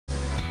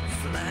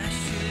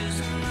Flashes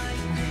of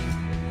lightning,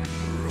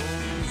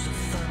 rolls of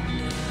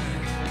thunder,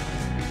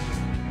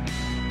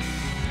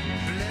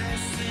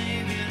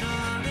 blessing and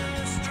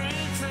honor,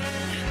 strength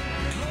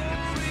and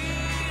glory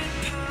and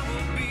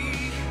power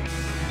be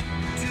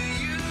to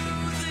you,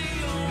 the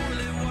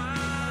only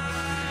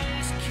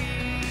wise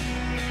King.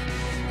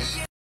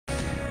 Yeah.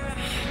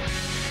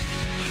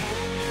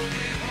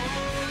 Holy,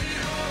 holy,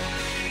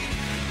 holy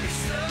is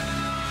the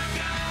Lord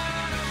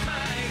God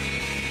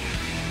Almighty,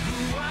 who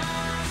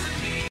was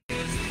and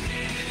is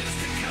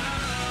to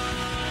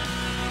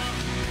come.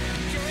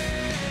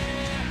 Yeah.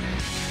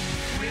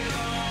 With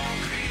all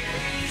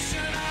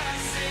creation I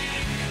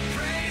sing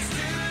praise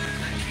to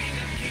the King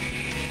of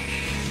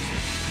Kings.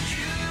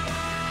 You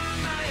are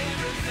my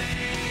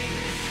everything,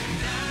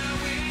 and I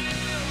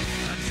will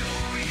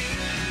adore you.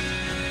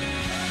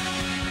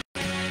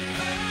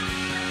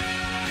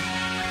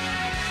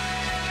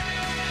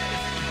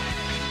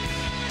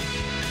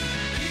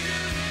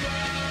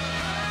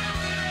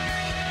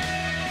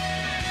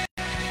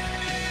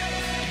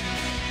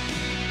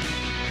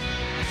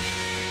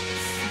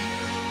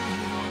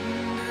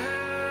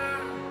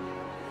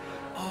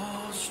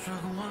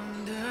 Awestruck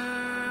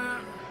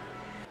wonder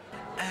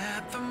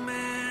at the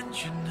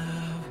mention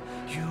of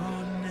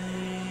your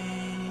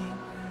name.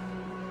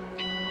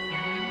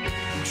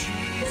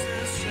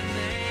 Jesus, your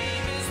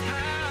name is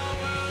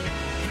power,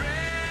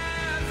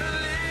 breath of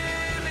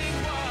living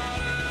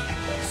water,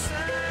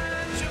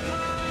 such a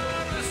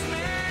marvelous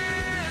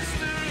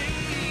mystery.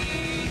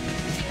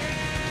 Yeah.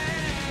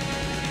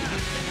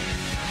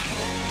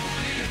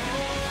 Holy,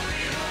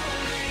 holy,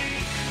 holy.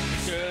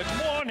 Good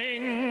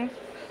morning.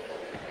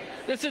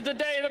 This is the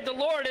day that the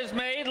Lord has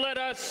made. Let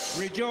us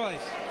Rejoice.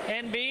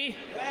 and be.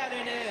 Glad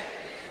in it.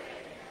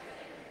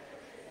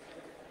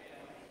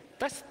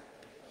 That's,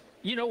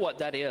 you know what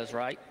that is,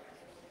 right?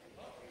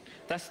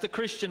 That's the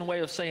Christian way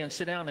of saying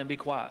sit down and be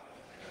quiet.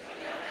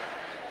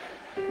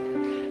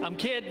 I'm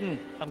kidding.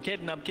 I'm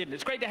kidding. I'm kidding.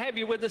 It's great to have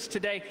you with us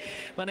today.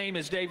 My name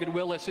is David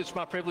Willis. It's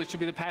my privilege to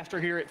be the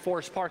pastor here at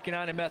Forest Park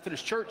United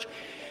Methodist Church.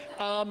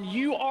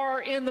 You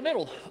are in the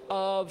middle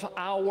of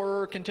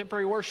our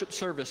contemporary worship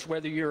service.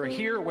 Whether you're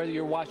here, whether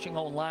you're watching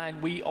online,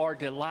 we are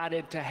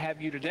delighted to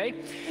have you today.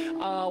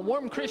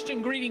 Warm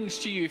Christian greetings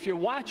to you. If you're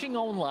watching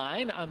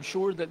online, I'm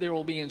sure that there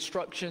will be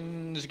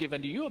instructions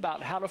given to you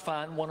about how to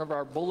find one of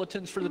our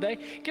bulletins for the day.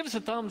 Give us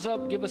a thumbs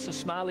up, give us a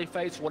smiley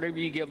face, whatever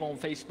you give on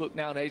Facebook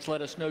nowadays.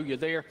 Let us know you're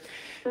there.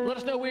 Let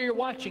us know where you're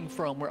watching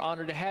from. We're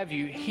honored to have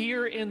you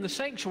here in the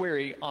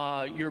sanctuary.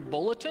 Your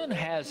bulletin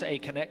has a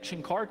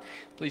connection card.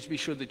 Please be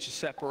sure that you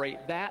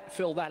separate that,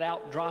 fill that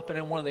out, drop it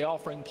in one of the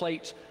offering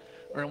plates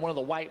or in one of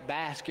the white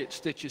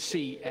baskets that you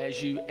see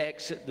as you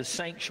exit the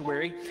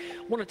sanctuary.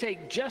 I want to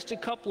take just a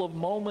couple of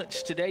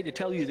moments today to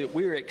tell you that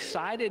we're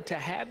excited to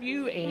have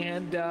you,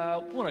 and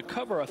want to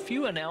cover a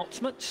few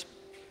announcements.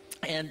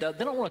 And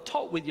then I want to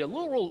talk with you a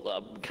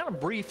little, kind of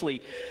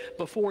briefly,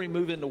 before we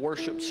move into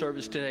worship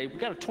service today. We've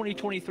got a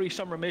 2023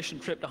 summer mission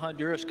trip to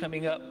Honduras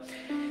coming up.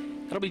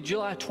 That'll be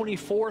July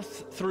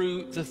 24th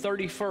through the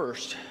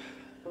 31st.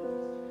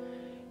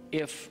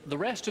 If the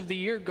rest of the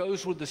year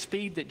goes with the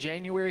speed that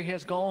January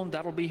has gone,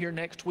 that'll be here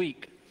next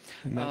week.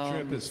 And that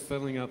trip is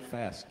filling up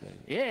fast, man.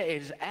 Yeah,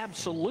 it is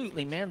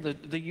absolutely, man.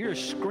 The year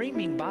is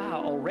screaming by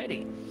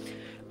already.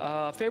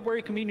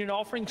 February communion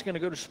offering is going to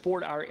go to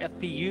support our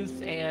FP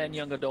Youth and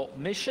Young Adult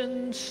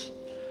missions.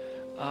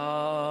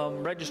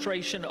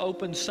 Registration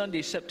opens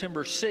Sunday,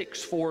 September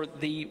 6th for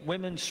the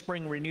Women's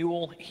Spring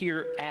Renewal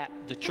here at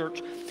the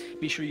church.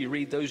 Be sure you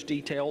read those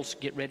details.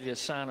 Get ready to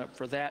sign up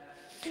for that.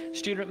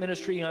 Student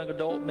ministry, young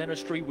adult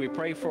ministry, we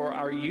pray for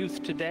our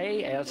youth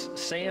today as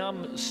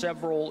Sam,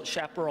 several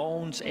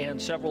chaperones,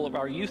 and several of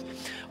our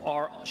youth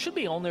should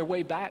be on their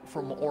way back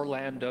from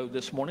Orlando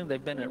this morning.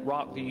 They've been at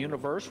Rock the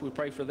Universe. We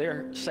pray for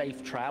their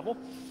safe travel.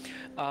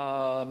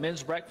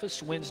 Men's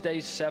breakfast,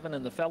 Wednesdays, 7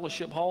 in the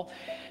fellowship hall.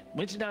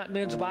 Wednesday night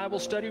men's Bible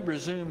study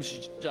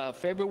resumes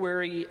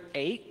February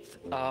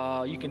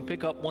 8th. You can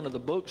pick up one of the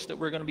books that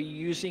we're going to be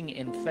using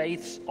in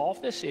Faith's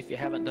office if you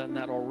haven't done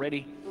that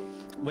already.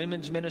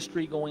 Women's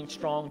ministry going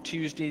strong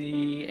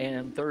Tuesday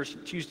and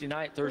Tuesday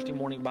night, Thursday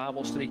morning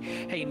Bible study.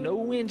 Hey, no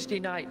Wednesday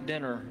night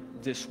dinner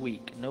this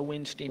week. No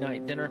Wednesday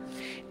night dinner.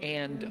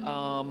 And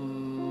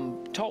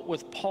talked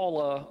with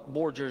Paula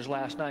Borgers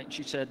last night. And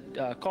she said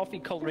coffee,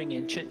 coloring,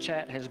 and chit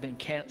chat has been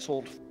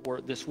canceled for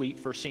this week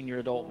for senior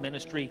adult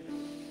ministry,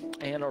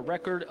 and a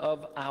record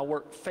of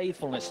our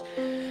faithfulness.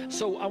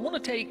 So I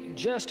want to take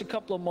just a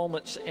couple of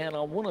moments, and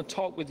I want to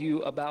talk with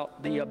you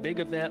about the big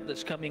event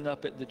that's coming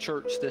up at the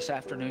church this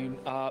afternoon.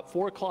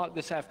 4 o'clock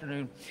this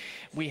afternoon,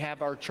 we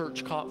have our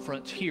church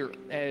conference here.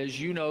 As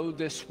you know,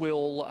 this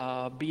will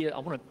I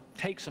want to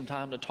take some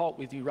time to talk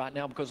with you right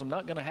now because I'm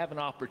not going to have an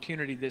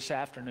opportunity this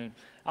afternoon.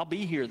 I'll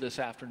be here this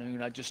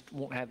afternoon. I just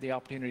won't have the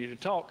opportunity to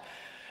talk,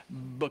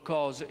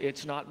 because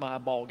it's not my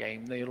ball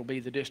game. It'll be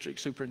the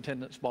district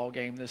superintendent's ball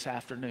game this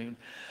afternoon.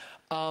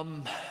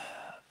 The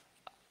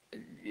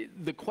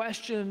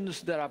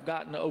questions that I've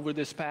gotten over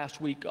this past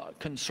week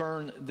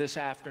concern this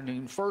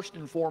afternoon. First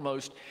and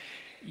foremost,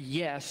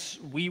 Yes,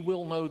 we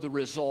will know the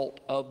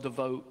result of the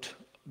vote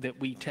that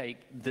we take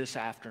this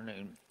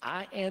afternoon.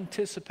 I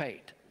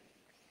anticipate,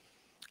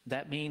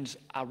 that means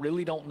I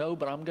really don't know,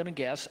 but I'm going to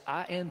guess,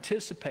 I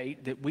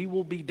anticipate that we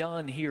will be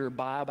done here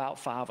by about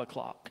 5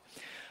 o'clock.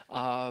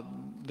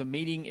 The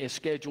meeting is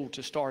scheduled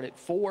to start at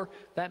 4.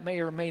 That may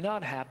or may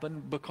not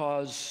happen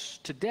because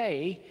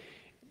today,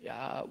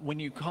 when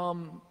you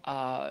come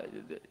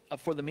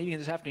for the meeting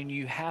this afternoon,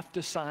 you have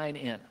to sign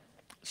in.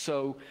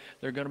 So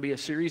there are going to be a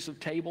series of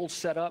tables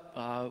set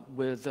up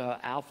with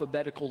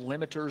alphabetical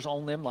limiters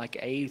on them, like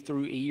A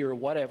through E or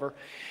whatever.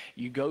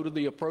 You go to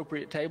the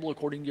appropriate table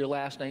according to your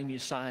last name, you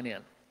sign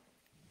in.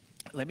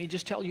 Let me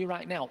just tell you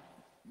right now,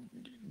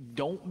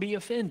 don't be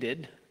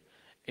offended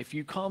if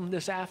you come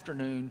this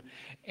afternoon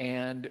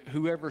and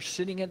whoever's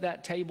sitting at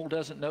that table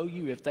doesn't know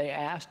you. If they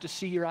ask to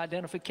see your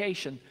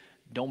identification,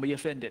 don't be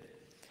offended.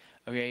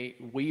 Okay,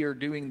 we are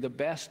doing the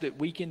best that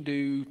we can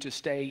do to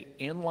stay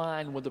in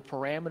line with the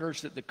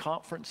parameters that the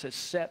conference has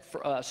set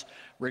for us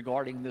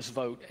regarding this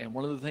vote. And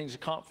one of the things the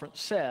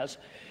conference says,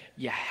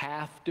 you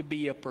have to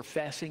be a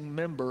professing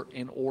member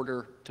in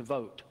order to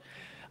vote.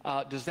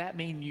 Does that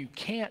mean you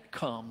can't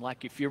come?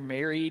 Like if you're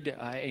married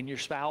and your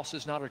spouse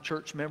is not a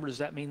church member, does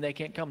that mean they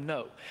can't come?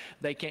 No,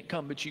 they can't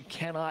come, but you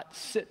cannot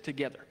sit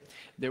together.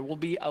 There will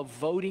be a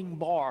voting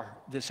bar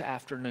this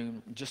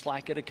afternoon, just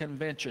like at a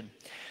convention.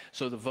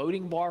 So the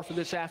voting bar for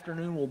this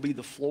afternoon will be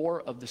the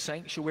floor of the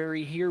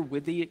sanctuary here,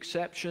 with the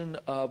exception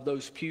of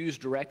those pews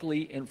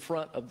directly in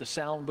front of the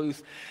sound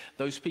booth.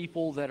 Those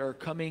people that are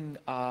coming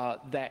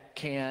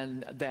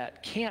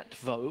that can't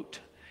vote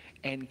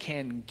and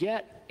can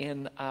get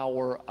in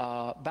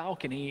our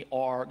balcony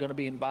are going to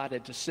be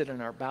invited to sit in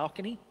our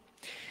balcony.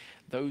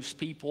 Those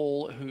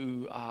people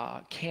who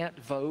can't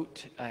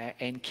vote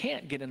and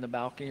can't get in the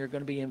balcony are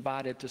going to be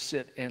invited to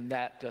sit in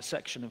that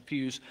section of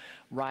pews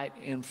right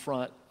in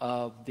front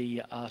of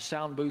the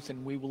sound booth,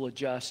 and we will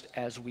adjust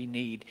as we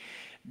need.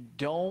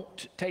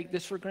 Don't take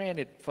this for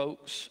granted,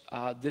 folks.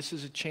 This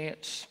is a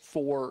chance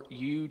for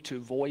you to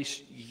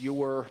voice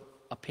your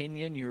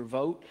opinion, your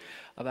vote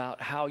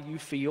about how you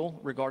feel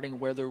regarding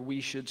whether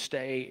we should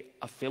stay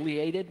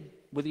affiliated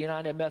with the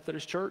United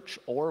Methodist Church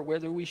or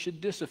whether we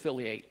should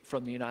disaffiliate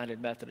from the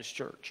United Methodist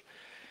Church.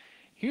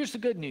 Here's the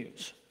good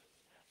news.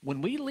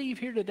 When we leave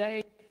here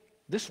today,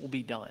 this will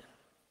be done.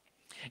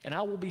 And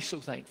I will be so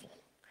thankful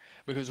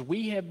because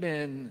we have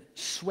been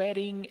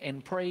sweating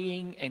and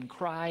praying and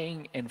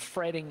crying and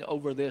fretting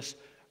over this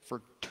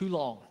for too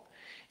long.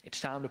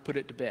 It's time to put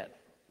it to bed,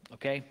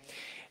 okay?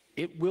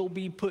 It will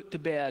be put to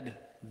bed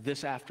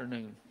this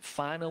afternoon,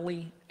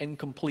 finally and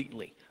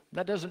completely.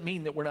 That doesn't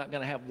mean that we're not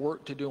going to have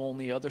work to do on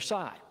the other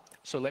side.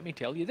 So let me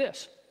tell you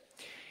this.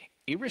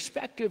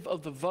 Irrespective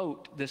of the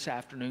vote this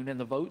afternoon and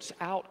the vote's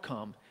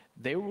outcome,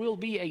 there will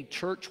be a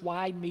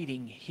church-wide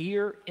meeting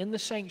here in the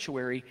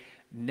sanctuary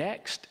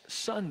next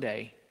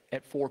Sunday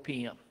at 4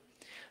 p.m.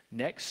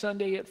 Next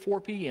Sunday at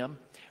 4 p.m.,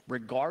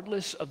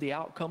 regardless of the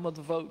outcome of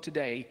the vote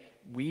today,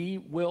 we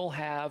will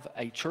have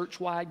a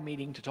church-wide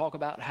meeting to talk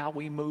about how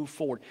we move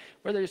forward.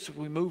 Whether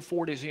we move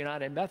forward as a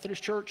United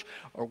Methodist Church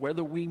or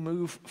whether we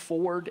move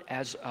forward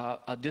as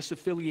a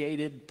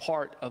disaffiliated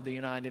part of the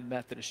United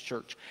Methodist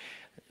Church.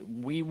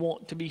 We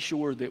want to be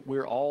sure that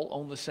we're all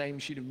on the same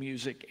sheet of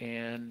music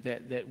and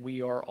that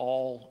we are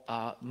all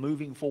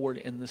moving forward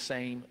in the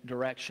same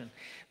direction.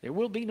 There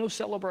will be no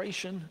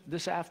celebration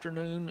this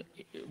afternoon,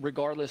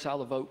 regardless how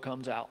the vote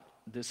comes out.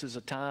 This is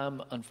a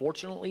time,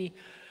 unfortunately,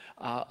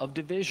 of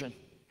division,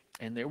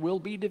 and there will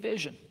be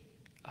division,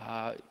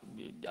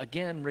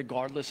 again,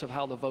 regardless of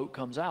how the vote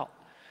comes out.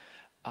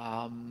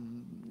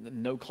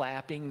 No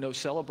clapping, no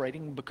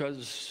celebrating,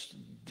 because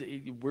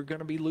we're going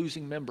to be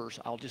losing members.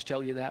 I'll just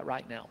tell you that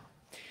right now.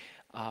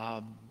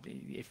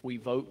 If we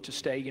vote to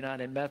stay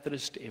United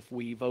Methodist, if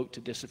we vote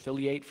to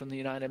disaffiliate from the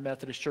United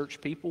Methodist Church,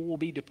 people will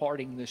be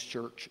departing this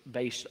church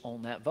based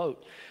on that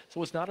vote.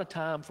 So it's not a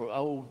time for,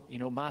 oh, you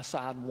know, my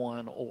side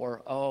won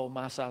or, oh,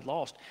 my side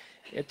lost.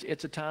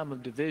 It's a time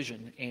of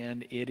division,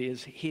 and it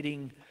is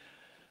hitting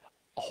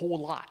a whole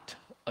lot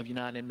of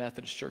United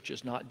Methodist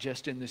churches, not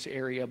just in this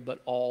area,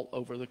 but all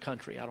over the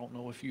country. I don't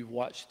know if you've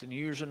watched the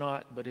news or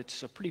not, but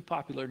it's a pretty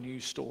popular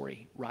news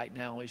story right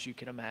now, as you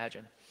can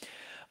imagine.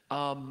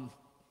 I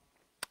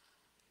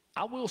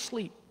will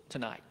sleep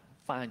tonight,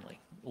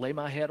 finally. Lay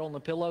my head on the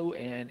pillow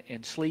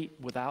and sleep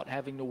without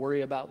having to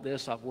worry about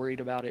this. I've worried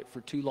about it for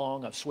too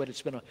long. I've sweat.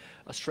 It's been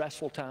a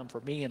stressful time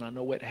for me, and I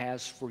know it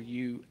has for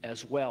you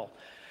as well.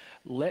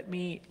 Let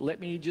me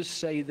just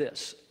say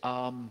this.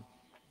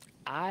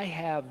 I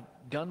have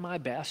done my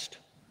best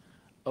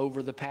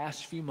over the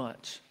past few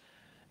months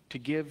to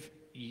give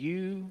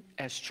you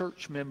as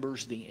church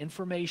members the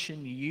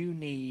information you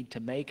need to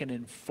make an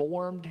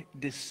informed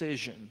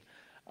decision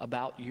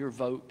about your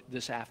vote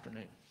this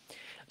afternoon.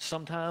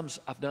 Sometimes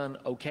I've done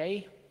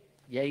okay,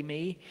 yay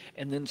me,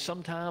 and then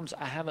sometimes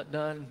I haven't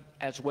done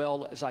as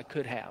well as I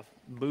could have,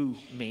 boo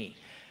me.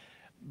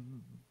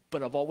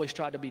 But I've always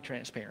tried to be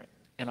transparent.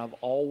 And I've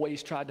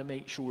always tried to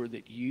make sure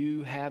that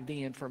you have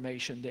the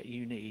information that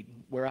you need.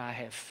 Where I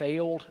have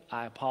failed,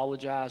 I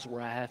apologize.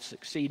 Where I have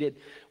succeeded,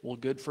 well,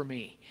 good for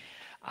me.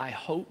 I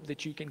hope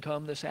that you can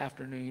come this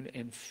afternoon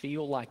and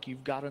feel like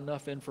you've got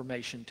enough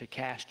information to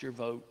cast your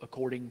vote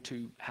according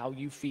to how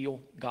you feel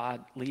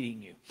God leading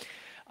you.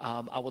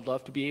 I would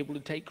love to be able to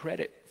take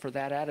credit for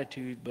that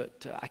attitude,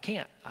 but I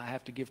can't. I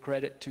have to give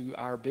credit to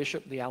our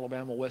bishop, the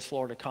Alabama West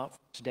Florida Conference,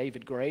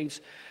 David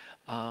Graves.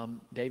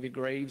 David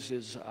Graves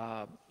is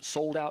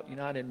sold out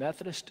United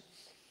Methodist.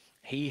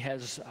 He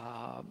has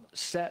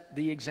set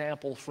the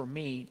example for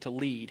me to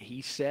lead.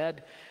 He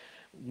said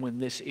when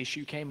this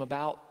issue came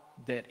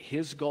about that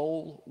his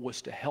goal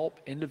was to help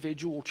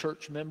individual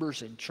church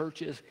members and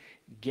churches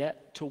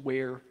get to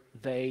where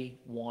they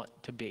want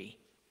to be.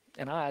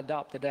 And I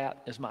adopted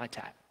that as my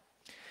tack.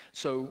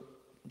 So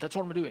that's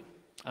what I'm doing.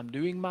 I'm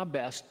doing my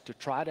best to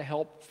try to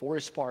help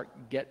Forest Park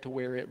get to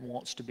where it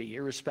wants to be,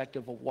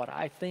 irrespective of what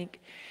I think,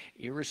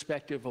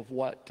 irrespective of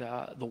what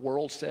the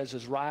world says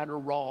is right or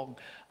wrong.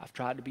 I've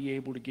tried to be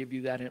able to give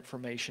you that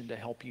information to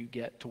help you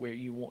get to where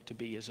you want to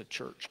be as a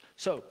church.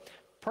 So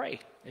pray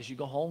as you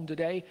go home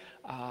today.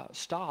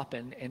 Stop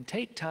and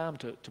take time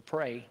to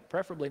pray,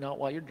 preferably not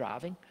while you're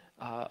driving.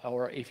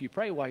 Or if you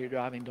pray while you're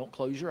driving, don't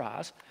close your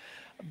eyes.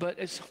 But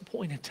at some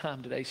point in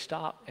time today,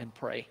 stop and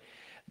pray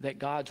that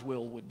God's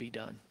will would be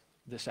done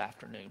this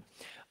afternoon.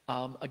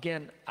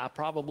 Again, I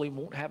probably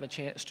won't have a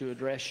chance to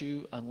address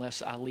you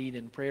unless I lead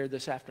in prayer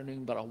this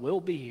afternoon, but I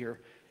will be here.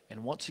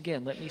 And once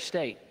again, let me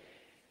state,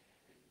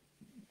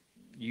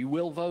 you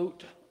will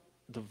vote,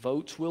 the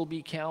votes will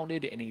be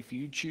counted, and if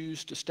you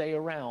choose to stay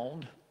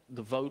around,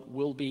 the vote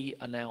will be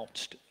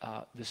announced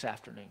this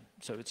afternoon.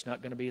 So it's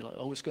not going to be like,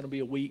 oh, it's going to be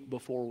a week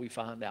before we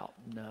find out.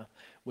 No,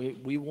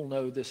 we will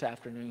know this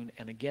afternoon.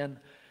 And again,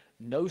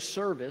 no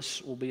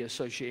service will be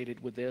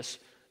associated with this.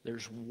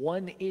 There's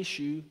one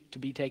issue to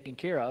be taken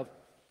care of,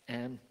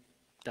 and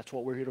that's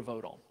what we're here to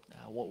vote on,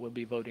 what we'll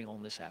be voting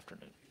on this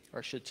afternoon. Or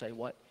I should say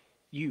what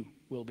you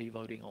will be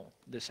voting on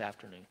this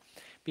afternoon.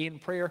 Be in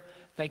prayer.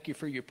 Thank you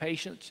for your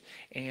patience,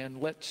 and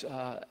let's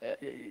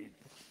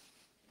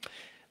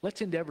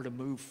endeavor to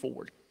move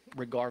forward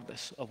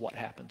regardless of what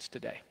happens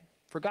today.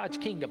 For God's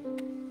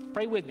kingdom,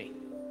 pray with me.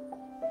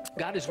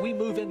 God, as we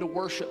move into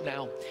worship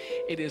now,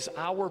 it is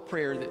our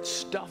prayer that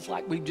stuff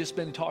like we've just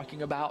been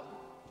talking about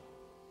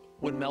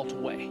would melt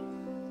away.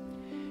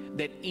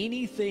 That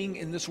anything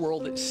in this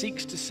world that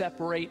seeks to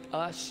separate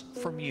us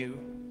from you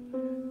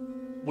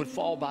would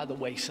fall by the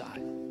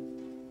wayside.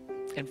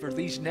 And for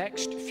these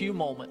next few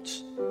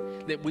moments,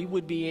 that we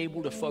would be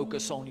able to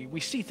focus on you. We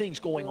see things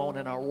going on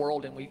in our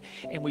world,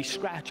 and we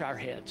scratch our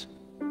heads.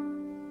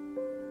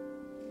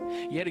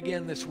 Yet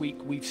again this week,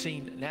 we've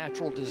seen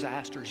natural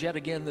disasters. Yet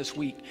again this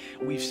week,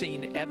 we've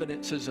seen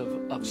evidences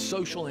of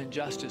social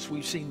injustice.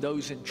 We've seen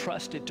those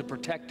entrusted to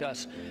protect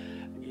us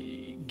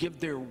give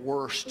their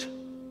worst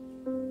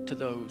to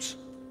those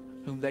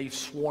whom they've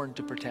sworn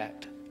to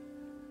protect.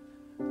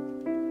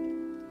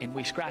 And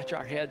we scratch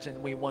our heads and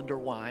we wonder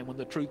why, when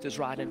the truth is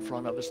right in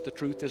front of us. The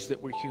truth is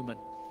that we're human,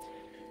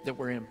 that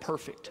we're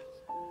imperfect,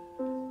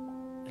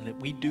 and that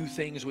we do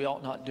things we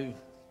ought not do.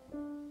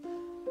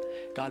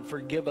 God,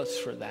 forgive us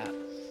for that.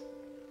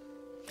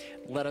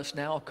 Let us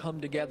now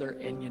come together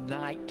and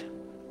unite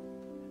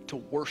to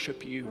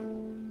worship you.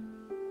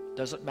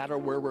 Doesn't matter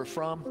where we're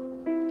from.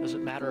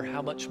 Doesn't matter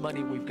how much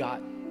money we've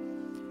got.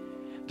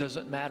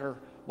 Doesn't matter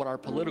what our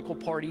political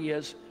party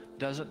is.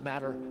 Doesn't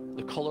matter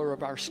the color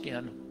of our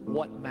skin.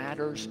 What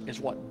matters is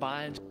what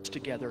binds us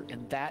together,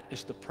 and that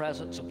is the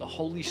presence of the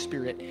Holy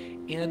Spirit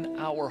in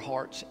our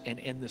hearts and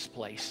in this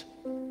place.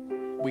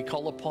 We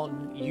call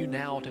upon you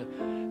now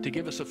to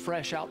give us a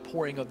fresh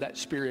outpouring of that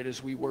Spirit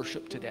as we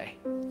worship today.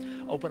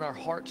 Open our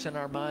hearts and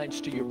our minds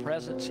to your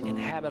presence.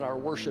 Inhabit our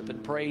worship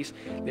and praise,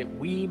 that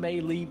we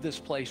may leave this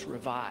place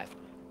revived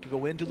to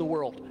go into the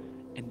world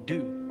and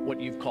do what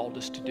you've called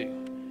us to do.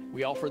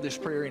 We offer this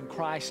prayer in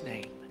Christ's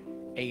name.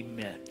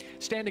 Amen.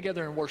 Stand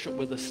together and worship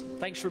with us.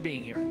 Thanks for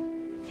being here.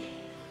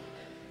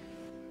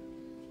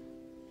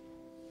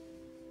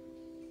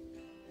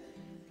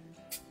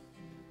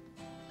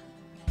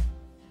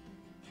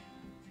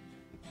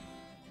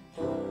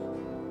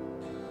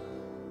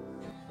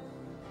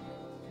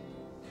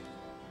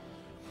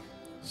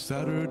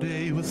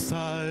 Saturday was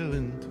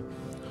silent,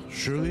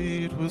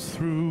 surely it was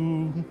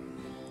through.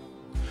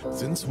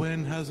 Since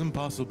when has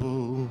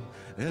impossible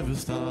ever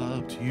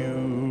stopped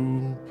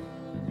you?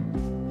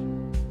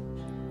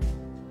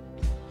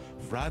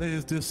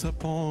 Friday's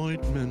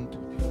disappointment,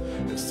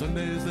 and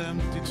Sunday's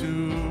empty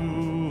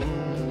too.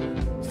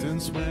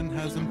 Since when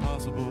has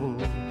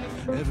impossible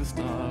ever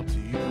stopped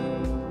you?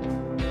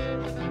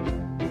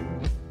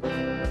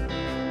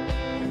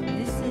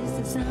 This is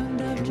the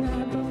sound of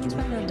dry bones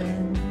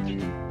rattling.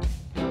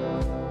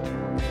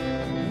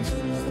 This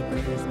is the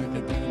praise make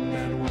a dead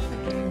man walk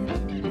again.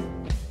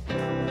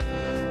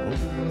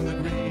 Open the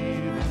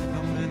grave, I'm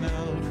coming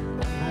out.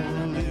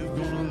 I'm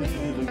gonna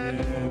live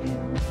again.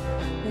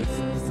 This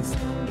is the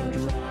sound of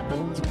dry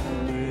bones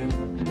rattling.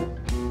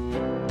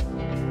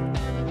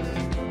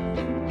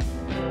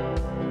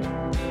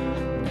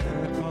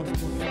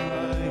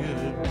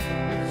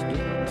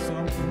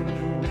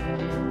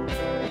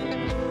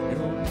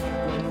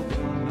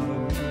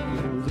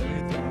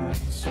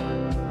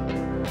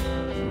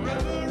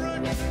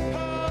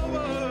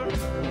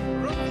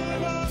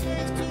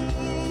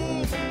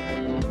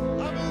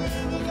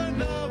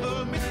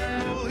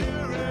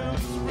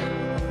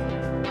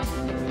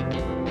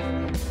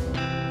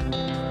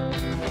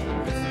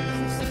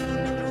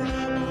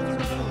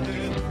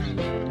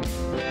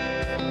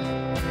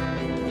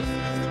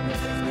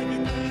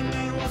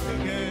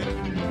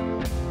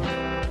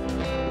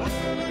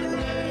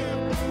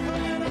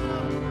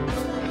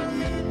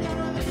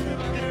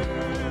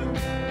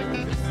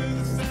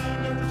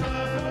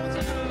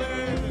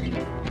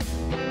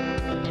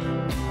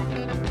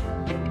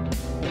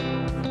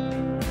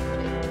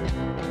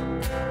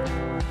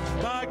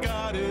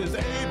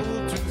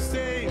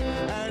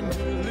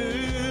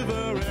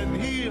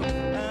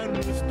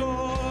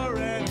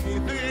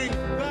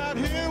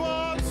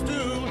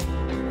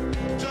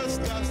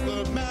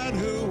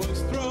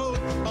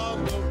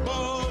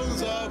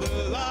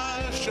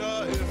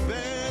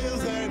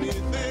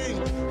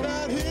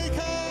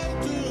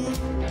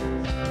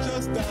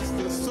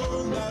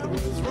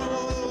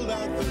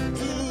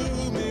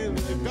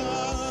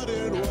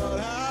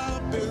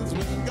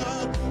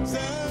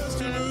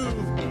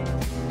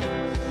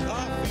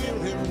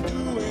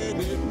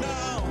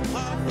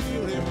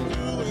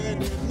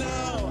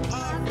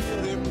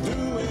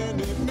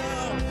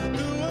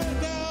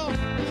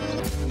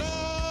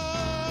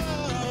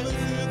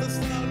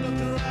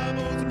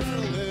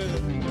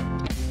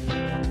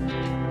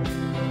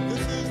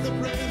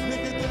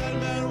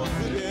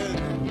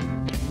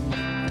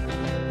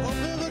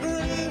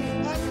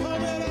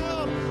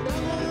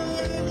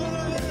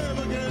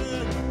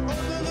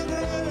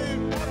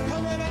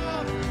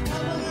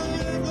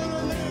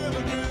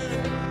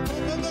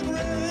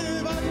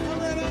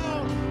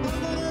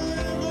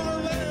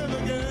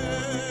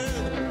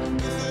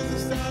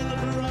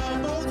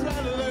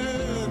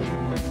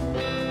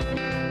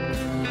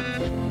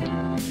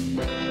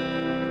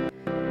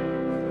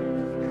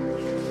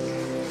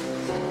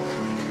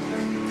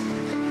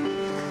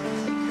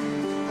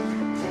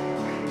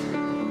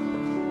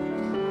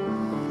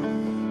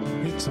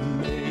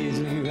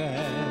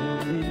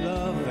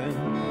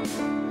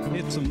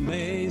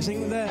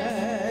 amazing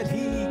that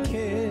he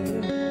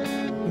cared.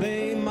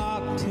 They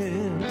mocked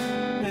him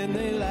and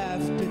they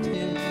laughed at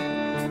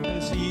him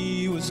as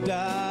he was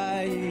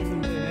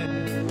dying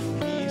there.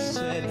 He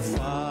said,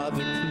 Father,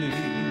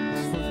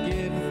 please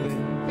forgive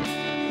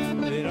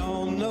them. They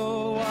don't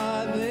know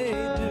what they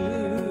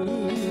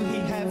do.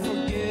 He had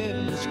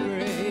forgiveness,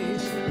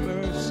 grace,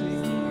 mercy,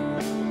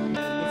 and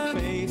the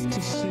faith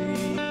to see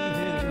him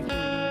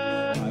through.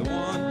 I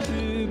want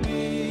to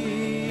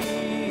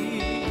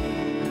be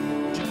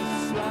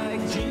just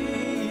like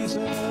Jesus.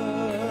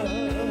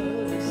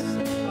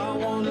 I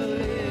want to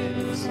live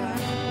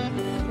inside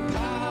the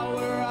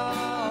power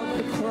of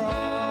the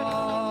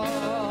cross.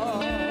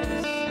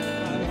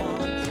 I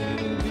want to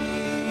be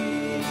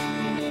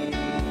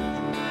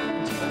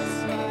just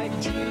like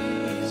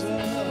Jesus.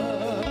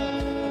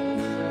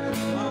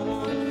 I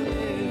want to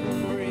live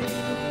and breathe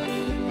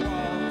and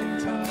walk and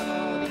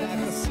talk like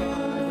a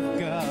son of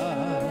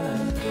God.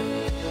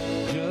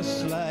 Just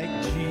like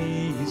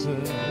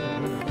Jesus.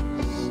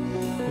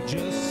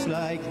 Just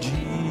like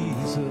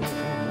Jesus.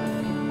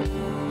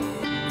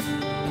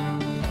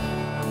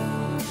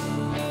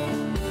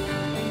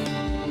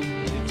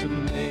 It's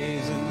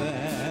amazing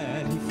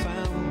that he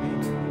found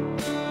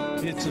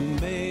me. It's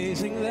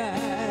amazing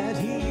that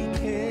he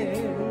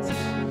cares.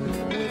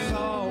 With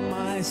all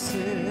my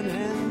sin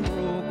and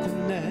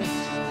brokenness,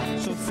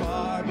 so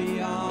far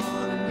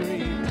beyond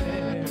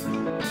repair,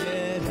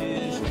 yet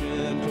his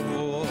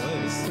gentle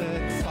voice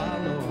said,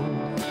 follow,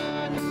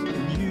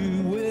 and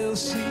you will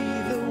see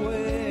the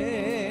way.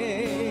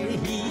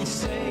 He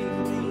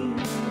saved me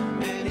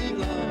and he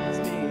loves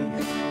me,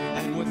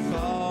 and with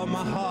all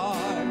my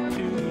heart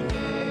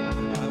today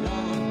I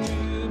want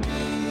to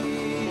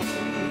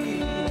be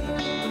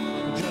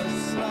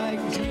just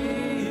like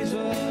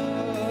Jesus.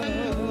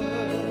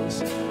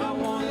 I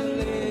want to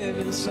live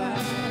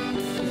inside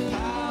the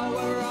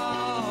power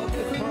of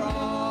the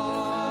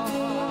cross.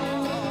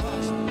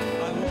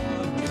 I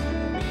want to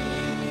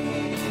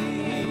be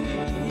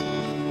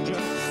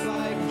just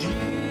like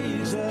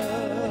Jesus.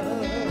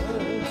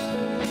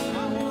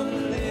 I want to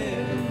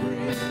live and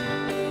breathe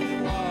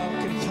and walk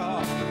and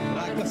talk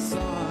like a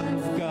son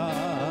of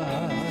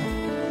God.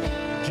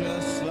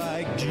 Just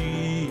like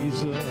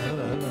Jesus.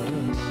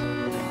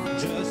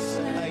 Just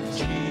like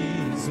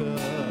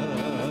Jesus.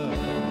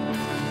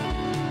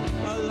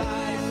 A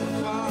life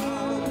of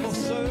humble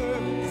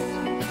service,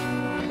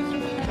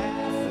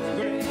 path of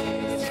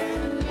grace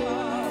and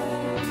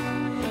love.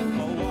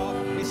 A walk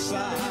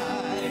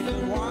beside the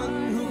one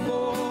who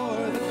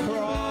bore the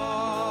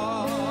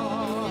cross.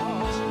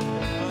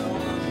 I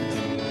want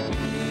to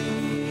be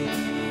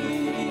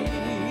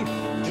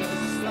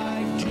just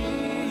like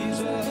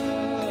Jesus.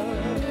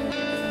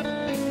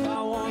 I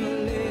want to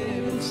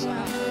live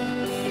inside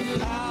the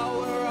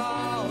power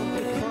of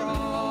the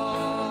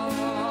cross.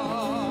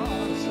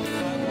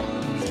 I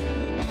want to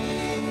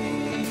be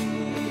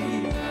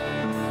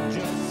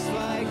just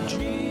like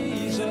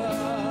Jesus.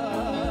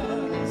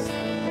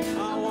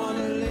 I want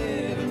to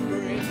live and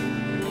breathe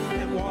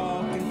and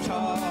walk and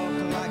talk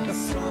like a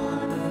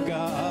son of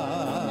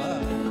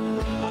God.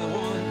 I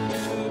want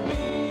to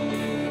be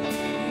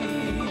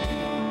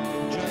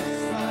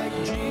just like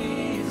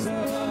Jesus.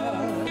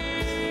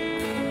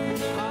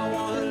 I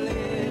want to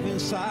live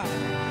inside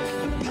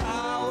the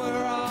power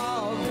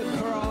of the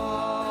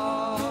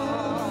cross.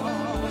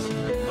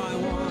 I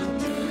want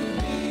to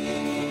be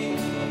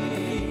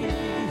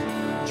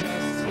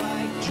just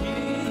like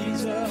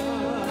Jesus.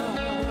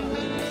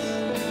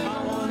 I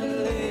want to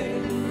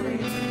live and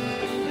breathe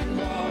and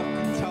walk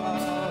and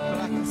talk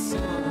like a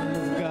son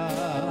of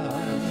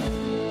God.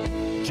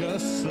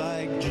 Just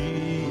like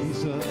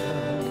Jesus.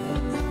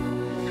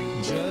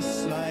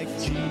 Just like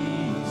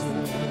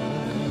Jesus.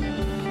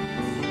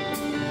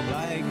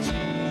 Like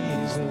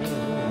Jesus.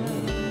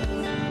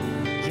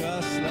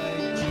 Just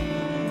like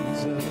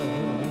Jesus.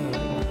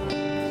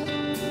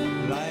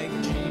 Like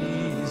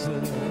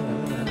Jesus.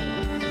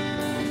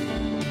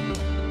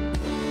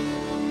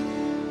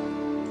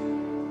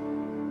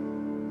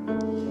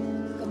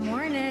 Good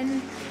morning.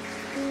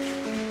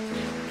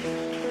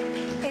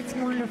 It's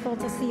wonderful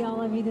to see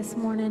all of you this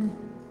morning.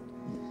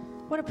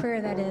 What a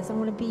prayer that is. I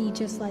want to be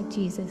just like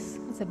Jesus.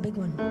 That's a big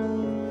one.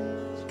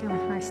 It's kind of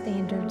high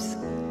standards.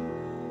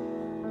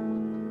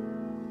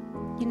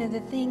 You know, the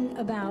thing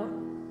about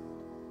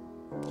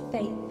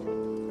faith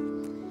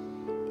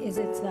is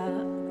it's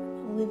a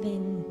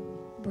living,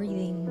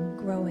 breathing,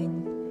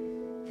 growing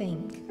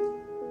thing.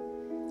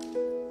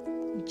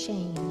 We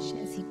change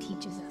as he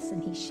teaches us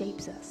and he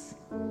shapes us.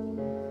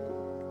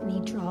 And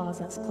he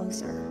draws us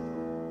closer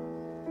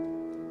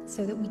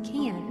so that we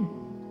can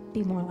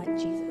be more like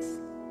Jesus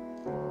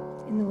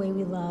in the way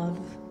we love,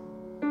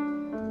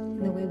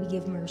 in the way we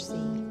give mercy,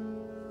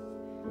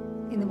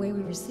 in the way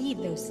we receive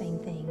those same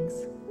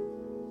things.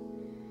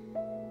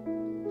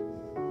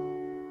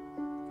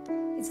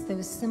 It's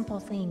those simple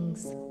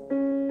things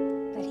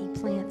that he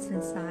plants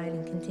inside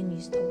and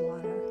continues to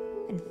water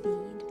and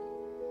feed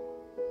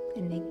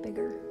and make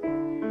bigger.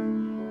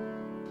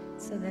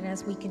 So that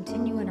as we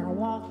continue in our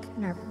walk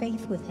and our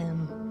faith with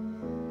him,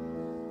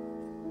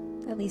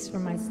 at least for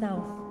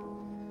myself,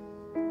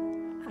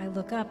 I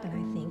look up and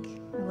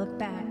I look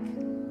back,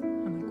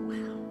 I'm like,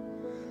 wow,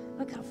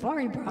 look how far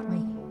he brought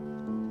me.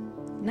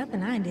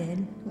 Nothing I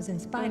did was in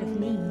spite of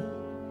me.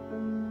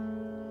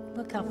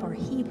 Look how far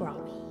he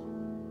brought me.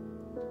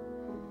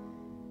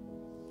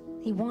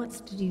 He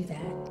wants to do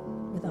that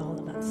with all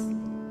of us.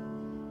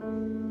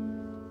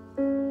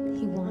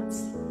 He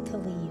wants to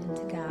lead and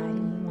to guide,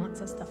 and he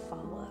wants us to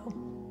follow.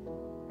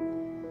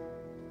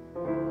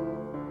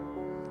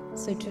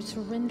 So to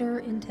surrender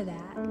into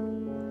that,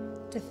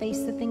 to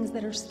face the things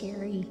that are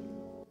scary,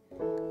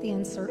 the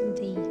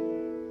uncertainty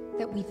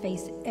that we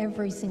face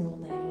every single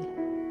day,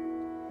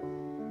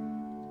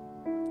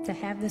 to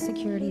have the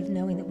security of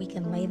knowing that we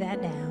can lay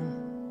that down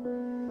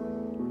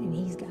and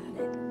he's got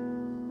it.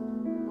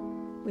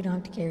 We don't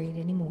have to carry it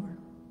anymore.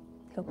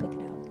 He'll pick it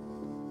up.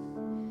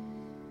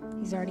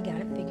 He's already got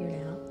it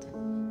figured out.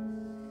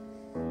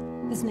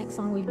 This next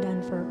song we've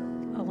done for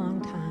a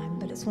long time,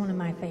 but it's one of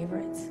my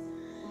favorites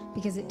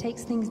because it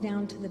takes things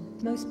down to the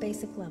most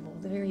basic level,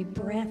 the very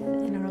breath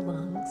in our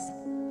lungs.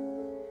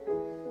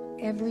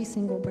 Every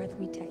single breath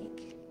we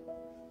take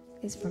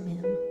is from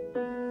him,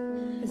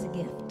 is a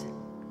gift.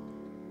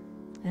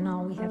 And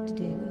all we have to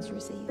do is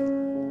receive.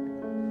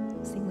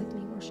 Sing with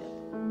me, worship.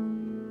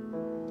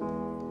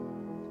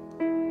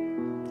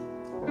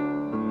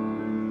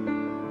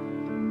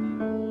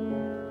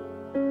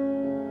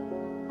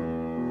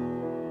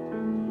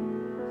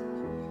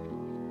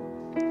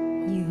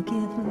 You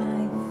give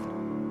life,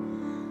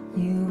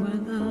 you are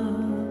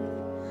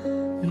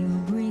love, you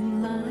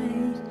bring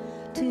light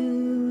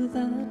to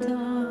the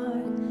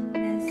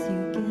darkness, you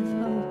give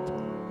hope,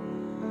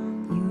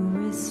 you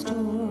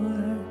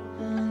restore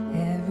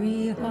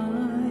every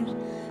heart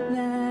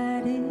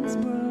that is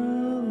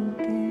broken.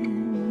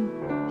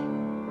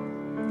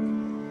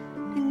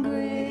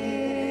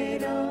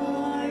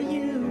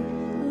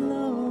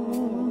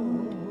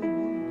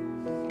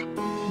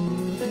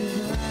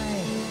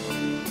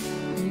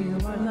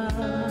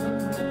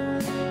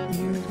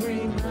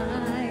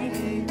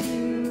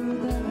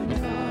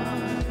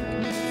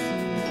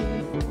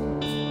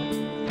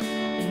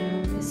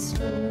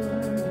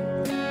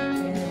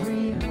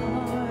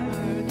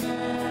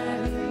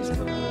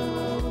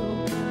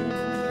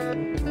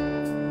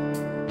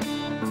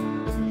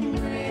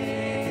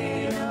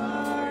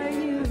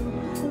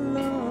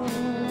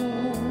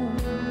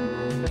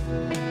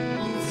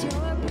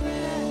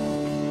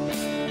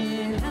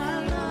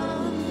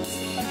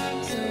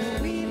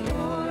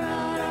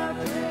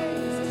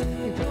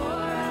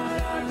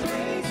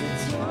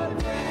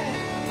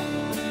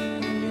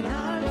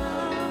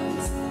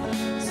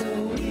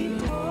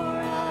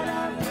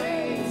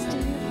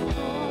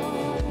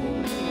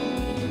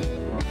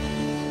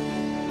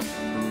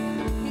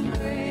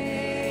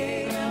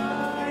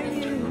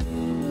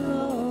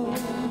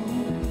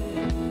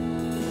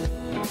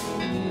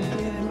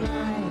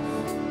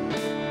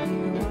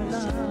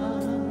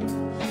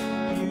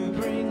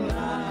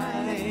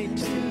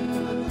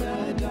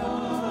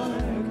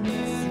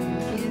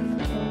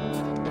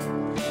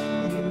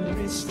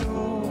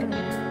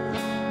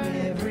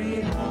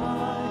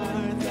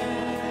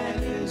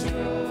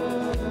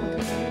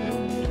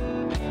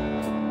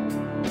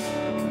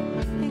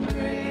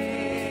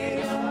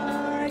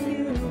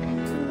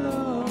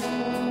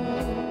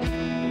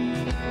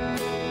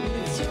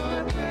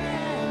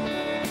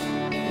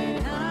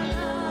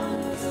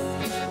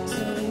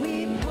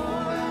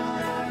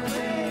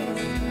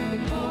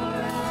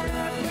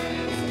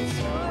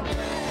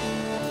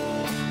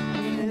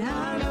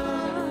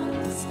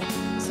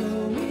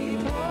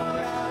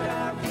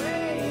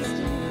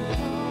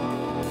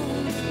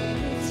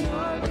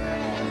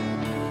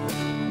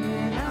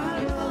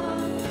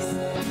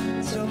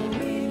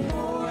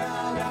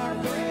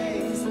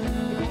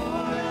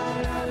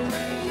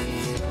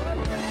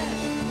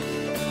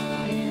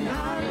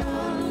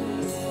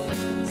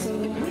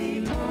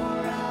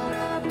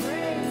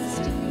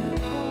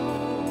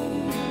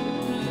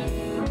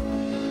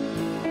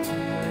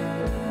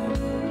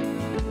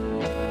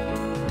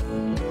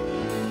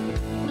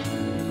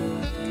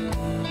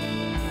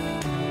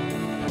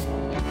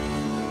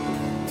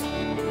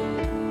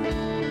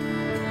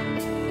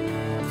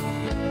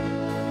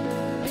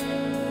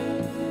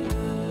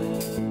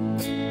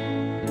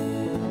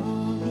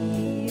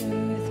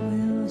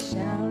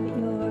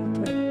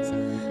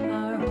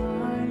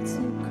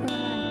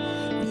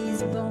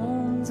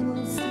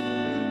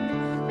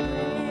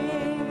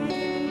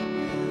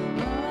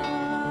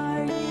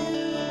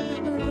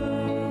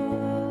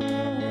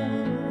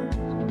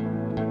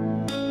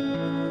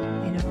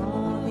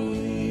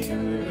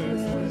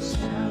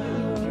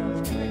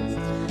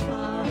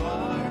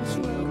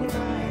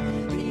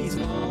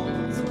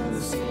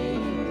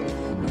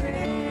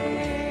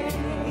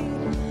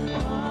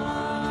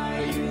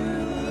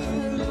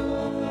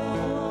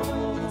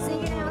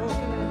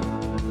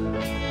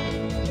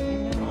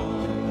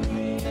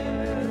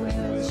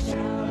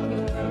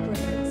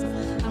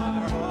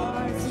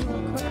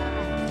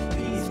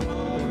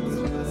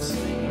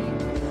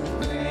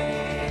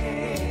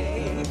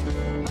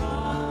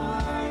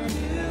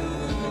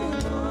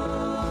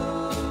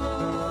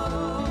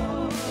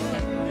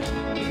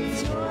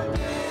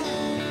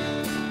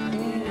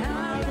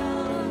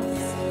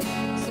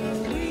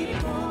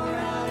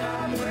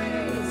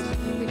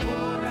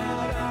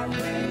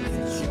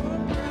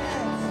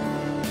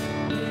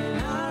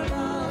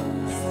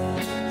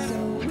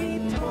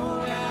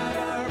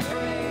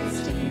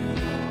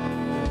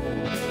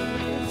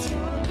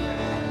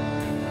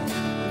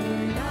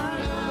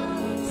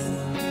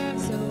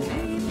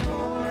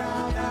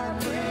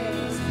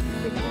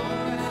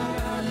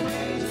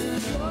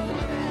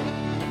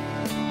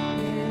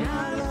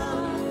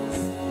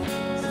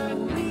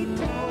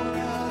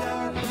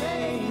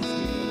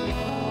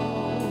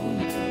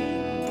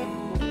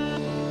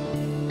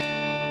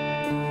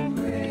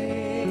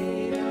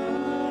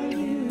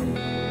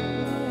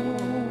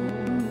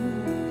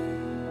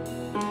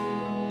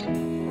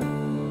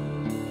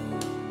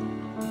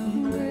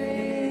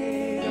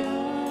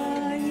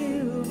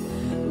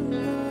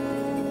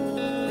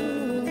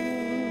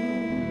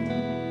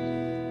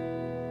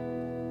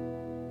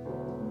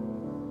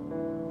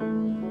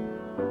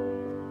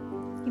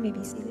 You may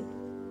be seated.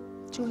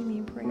 Join me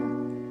in prayer.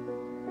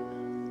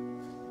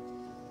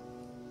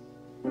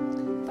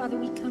 Father,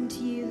 we come to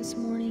you this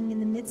morning in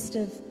the midst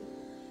of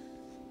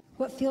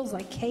what feels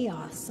like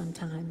chaos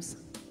sometimes.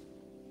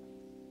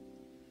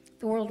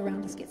 The world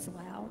around us gets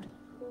loud,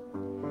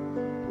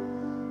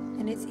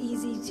 and it's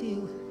easy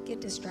to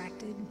get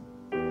distracted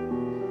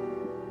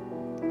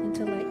and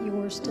to let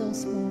your still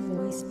small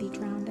voice be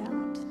drowned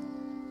out.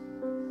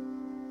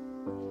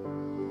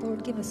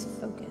 Lord, give us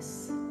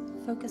focus.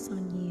 Focus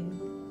on you,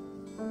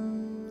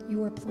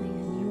 your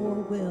plan, your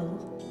will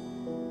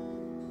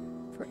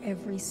for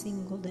every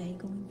single day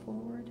going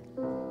forward.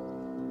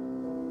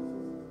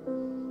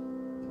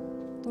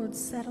 Lord,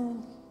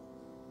 settle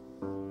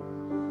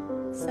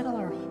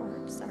our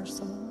hearts, our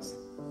souls.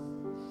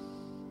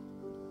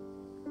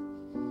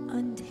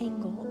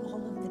 Untangle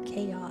all of the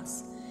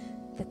chaos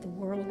that the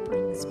world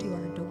brings to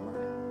our door.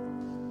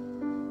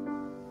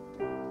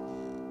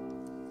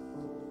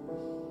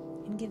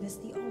 And give us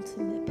the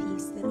ultimate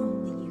peace that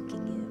only you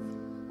can give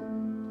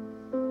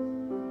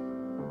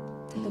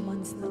to the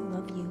ones that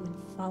love you and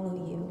follow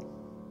you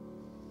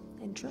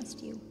and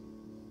trust you.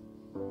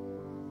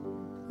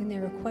 When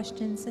there are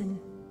questions and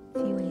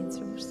few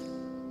answers,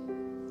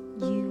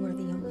 you are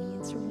the only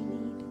answer we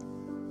need.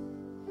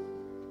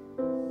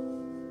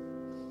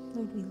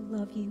 Lord, we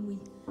love you. We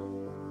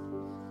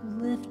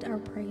lift our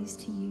praise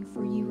to you,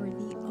 for you are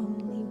the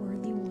only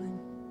worthy one.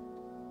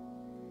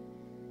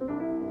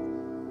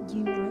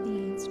 You are the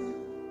answer.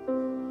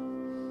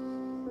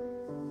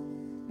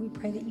 We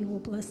pray that you will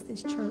bless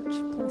this church,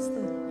 bless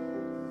the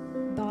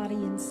body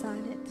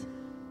inside it.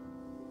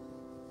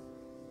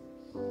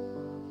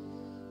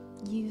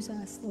 Use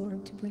us,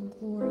 Lord, to bring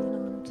glory and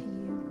honor to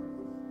you.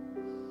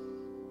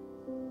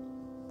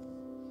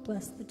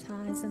 Bless the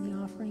tithes and the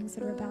offerings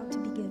that are about to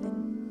be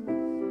given,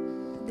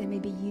 that they may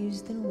be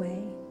used in a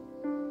way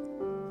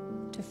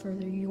to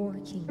further your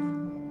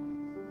kingdom,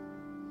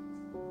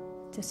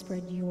 to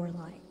spread your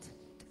light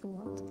to the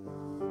world.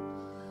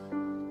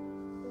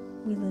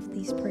 We lift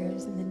these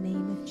prayers in the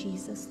name of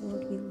Jesus.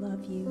 Lord, we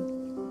love you.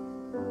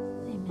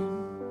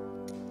 Amen.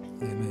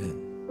 Amen.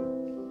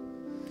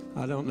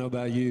 I don't know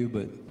about you,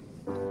 but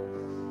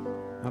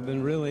I've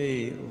been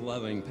really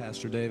loving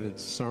Pastor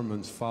David's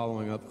sermons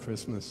following up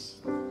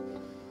Christmas,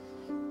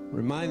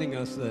 reminding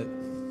us that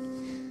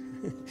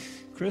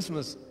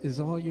Christmas is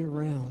all year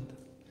round.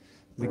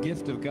 The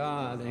gift of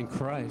God in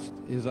Christ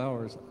is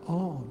ours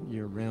all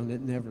year round.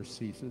 It never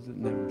ceases. It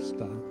never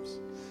stops.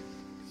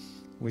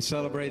 We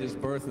celebrate his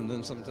birth, and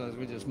then sometimes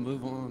we just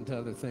move on to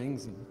other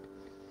things. And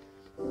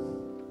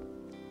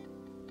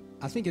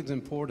I think it's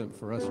important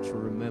for us to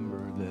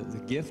remember that the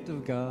gift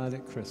of God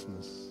at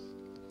Christmas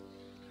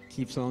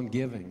keeps on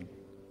giving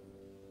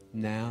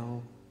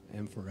now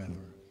and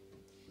forever.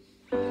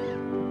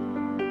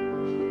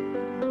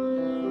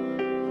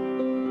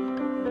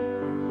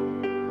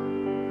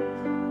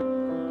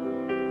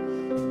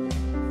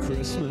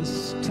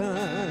 Christmas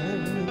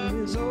time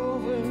is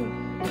over,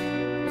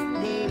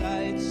 the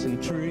lights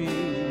and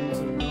trees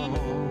are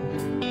gone.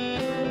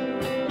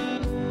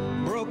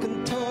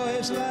 Broken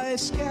toys lie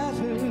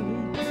scattered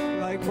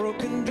like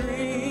broken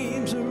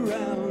dreams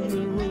around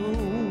the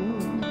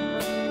room.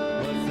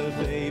 But the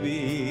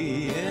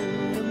baby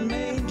in the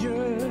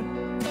manger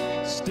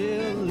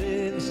still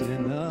lives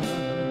in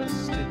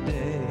us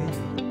today.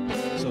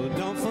 So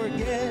don't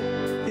forget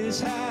his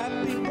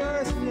happy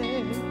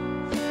birthday.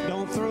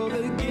 Don't throw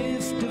the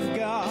gift of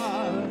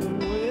God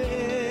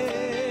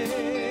away.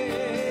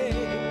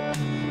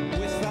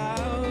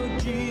 Without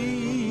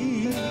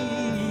Jesus,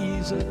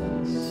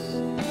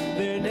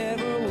 there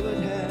never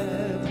would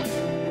have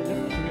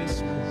been a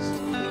Christmas.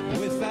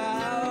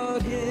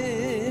 Without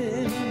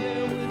him,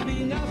 there would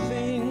be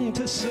nothing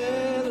to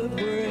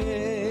celebrate.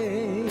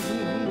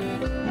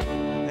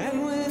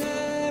 And when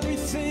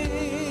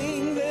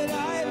everything that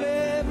I've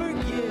ever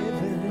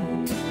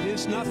given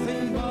is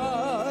nothing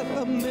but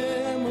a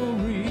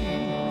memory,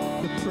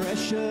 the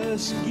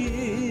precious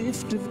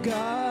gift of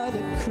God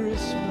at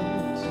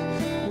Christmas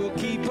will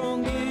keep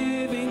on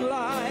giving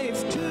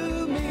life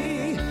to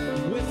me.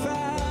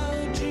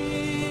 Without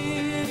Jesus,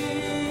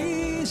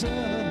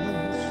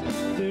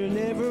 there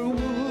never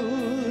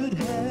would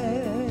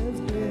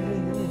have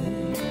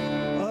been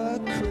a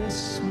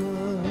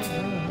Christmas.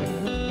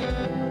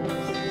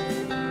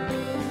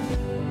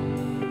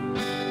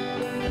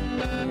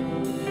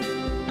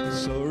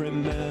 So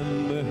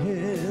remember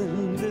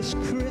him this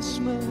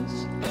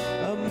Christmas,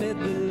 amid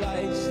the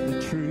lights,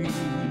 the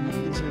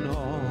trees, and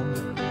all.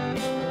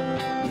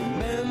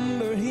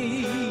 Remember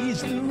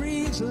he's the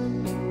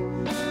reason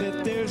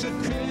that there's a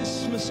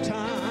Christmas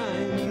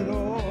time at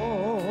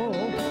all.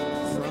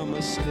 From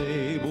a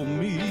stable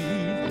meek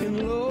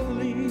and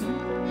lowly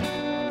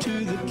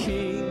to the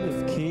King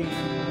of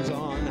Kings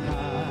on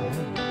high.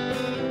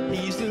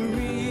 He's the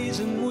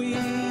reason we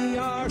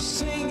are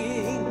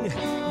singing,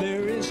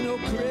 there is no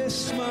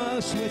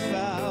Christmas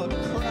without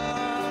Christ.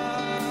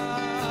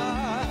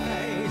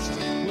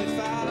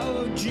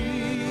 Without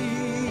Jesus,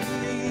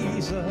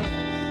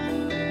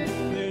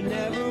 there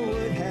never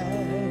would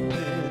have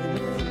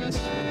been a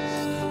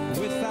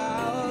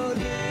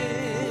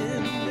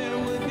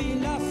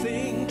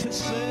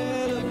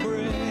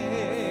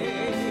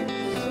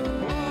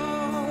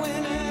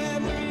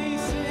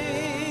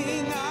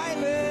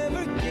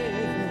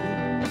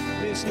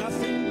It's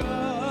nothing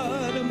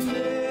but a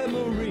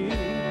memory,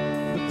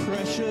 the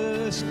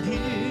precious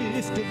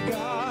gift of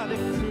God at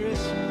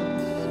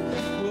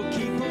Christmas will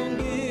keep on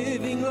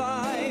giving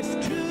life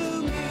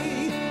to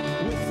me.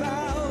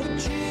 Without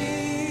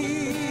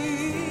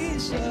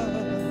Jesus,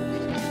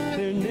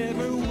 there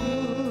never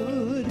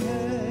would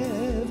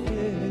have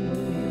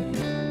been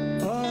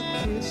a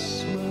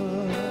Christmas.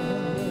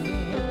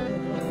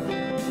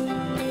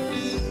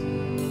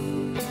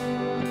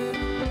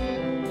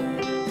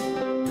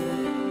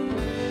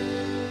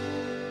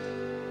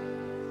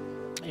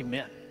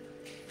 Amen.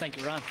 Thank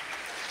you, Ron.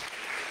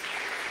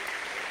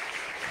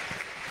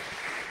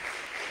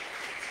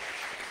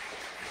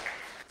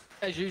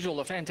 As usual,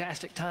 a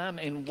fantastic time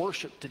in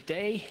worship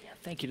today.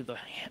 Thank you to the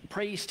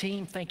praise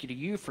team. Thank you to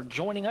you for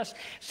joining us.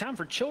 It's time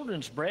for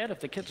children's bread. If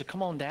the kids will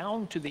come on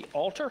down to the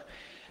altar,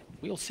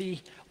 we'll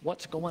see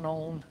what's going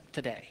on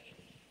today.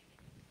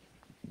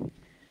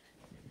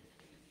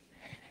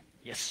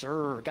 Yes,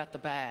 sir. Got the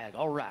bag.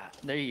 All right.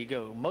 There you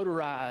go.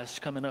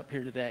 Motorized coming up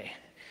here today.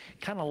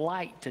 Kind of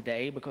light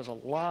today because a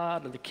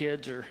lot of the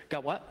kids are...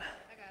 Got what?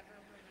 I got it.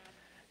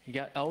 You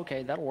got... Oh,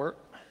 okay. That'll work.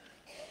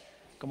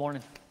 Good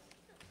morning.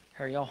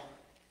 How are y'all?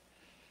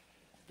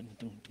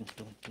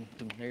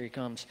 There he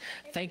comes.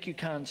 Thank you,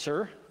 kind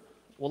sir.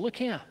 Well, look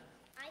here.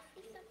 I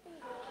see something in the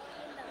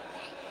back.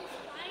 It's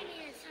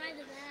lighting inside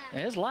of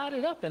that. It's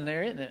lighted up in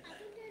there, isn't it? I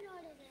think I know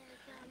what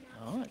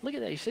it is. All right, look at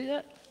that. You see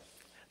that?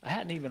 I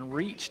hadn't even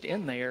reached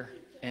in there,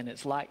 and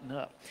it's lighting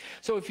up.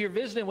 So if you're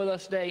visiting with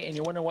us today and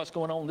you're wondering what's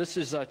going on, this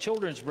is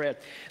children's bread.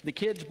 The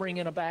kids bring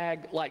in a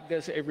bag like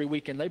this every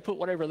week, and they put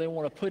whatever they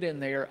want to put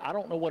in there. I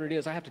don't know what it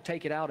is. I have to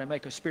take it out and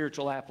make a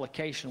spiritual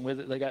application with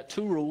it. They got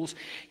 2 rules.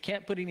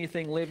 Can't put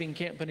anything living,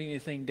 can't put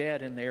anything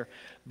dead in there.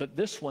 But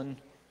this one,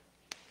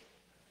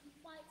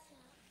 Lights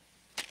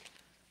up.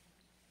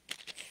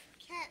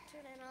 Can't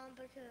turn it on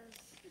because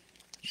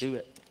do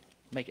it.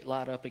 Make it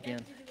light up again.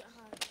 you have to do it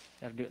hard.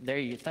 Gotta do it. There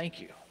you. Thank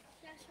you.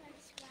 That's why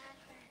it's flat.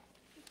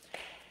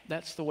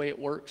 That's the way it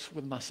works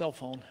with my cell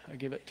phone. I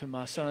give it to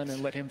my son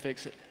and let him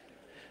fix it.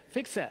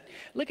 Fix that.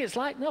 Look, it's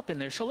lighting up in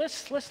there. So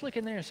let's look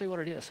in there and see what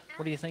it is.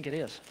 What do you think it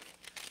is?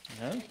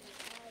 No? I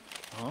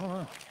don't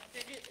know.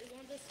 It's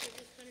one of those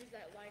silver spinners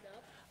that light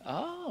up.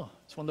 Oh,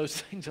 it's one of those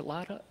things that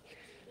light up.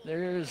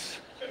 There's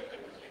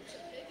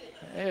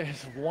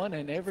one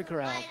in every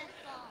crowd.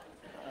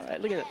 All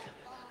right, look at it.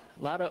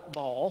 Light up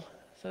ball.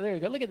 So there you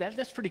go. Look at that.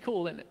 That's pretty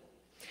cool, isn't it?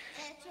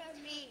 That's for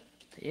me.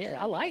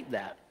 Yeah, I like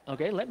that.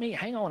 Okay, let me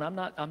hang on.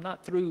 I'm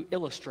not through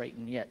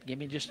illustrating yet. Give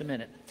me just a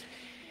minute.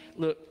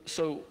 Look,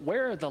 so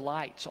where are the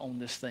lights on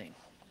this thing?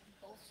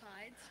 Both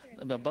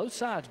sides. Both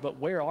sides, but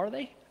where are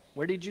they?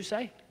 Where did you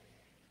say?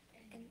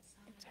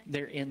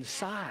 They're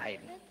inside.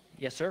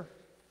 Yes, sir.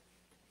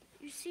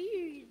 You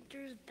see,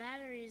 there's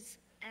batteries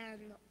and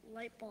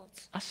light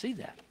bulbs. I see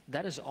that.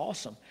 That is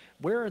awesome.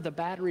 Where are the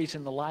batteries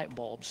and the light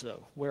bulbs,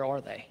 though? Where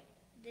are they?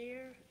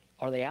 They're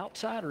Are they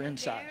outside or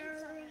inside?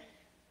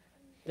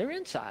 They're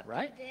inside,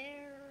 right?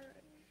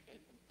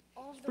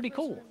 All of the Pretty lights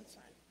are cool.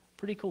 inside.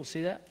 Pretty cool.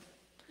 See that?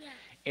 Yeah.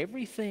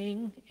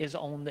 Everything is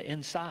on the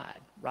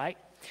inside, right?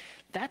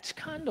 That's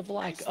kind of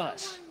like I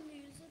us. still want to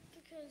use it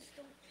because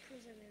don't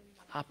freeze it in.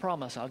 I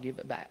promise I'll give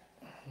it back.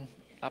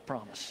 I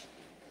promise.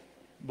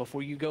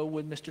 Before you go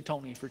with Mr.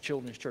 Tony for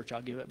Children's Church,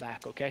 I'll give it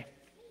back, okay?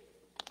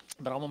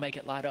 But I'm going to make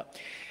it light up.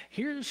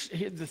 Here's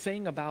the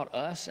thing about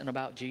us and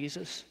about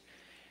Jesus.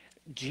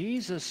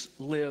 Jesus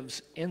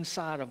lives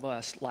inside of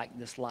us like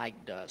this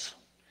light does.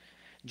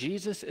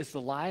 Jesus is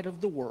the light of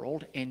the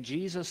world, and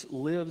Jesus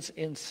lives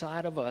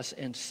inside of us,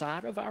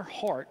 inside of our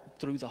heart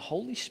through the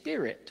Holy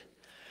Spirit,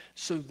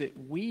 so that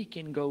we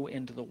can go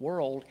into the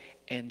world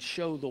and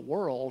show the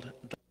world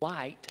the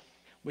light,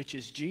 which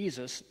is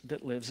Jesus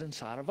that lives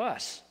inside of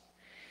us.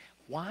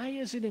 Why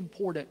is it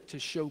important to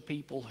show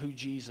people who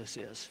Jesus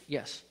is?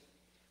 Yes?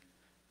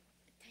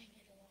 Dang it,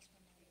 I lost my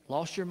mind.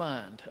 Lost your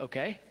mind,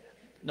 okay?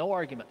 No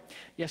argument.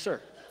 Yes,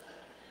 sir.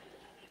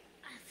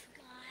 I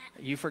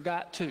forgot. You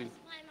forgot too. My mind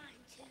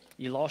too.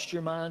 You lost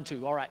your mind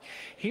too. All right.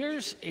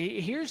 Here's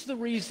the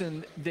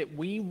reason that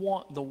we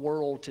want the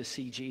world to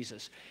see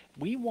Jesus.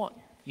 We want,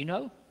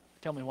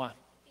 tell me why.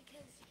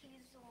 Because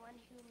he's the one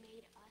who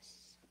made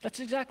us. That's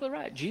exactly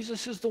right.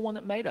 Jesus is the one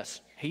that made us.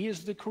 He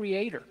is the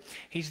creator.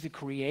 He's the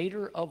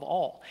creator of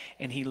all.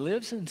 And he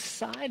lives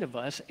inside of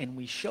us, and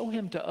we show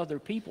him to other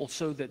people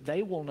so that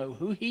they will know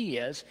who he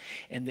is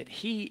and that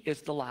he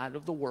is the light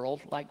of the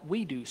world like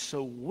we do.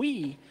 So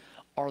we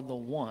are the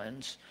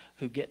ones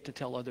who get to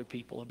tell other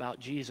people about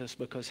Jesus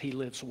because he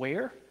lives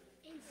where?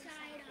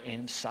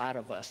 Inside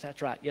of us.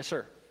 That's right. Yes,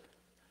 sir.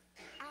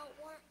 I don't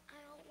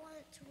want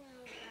it to run out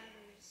of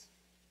batteries.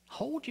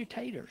 Hold your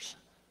taters.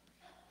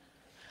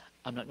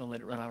 I'm not going to let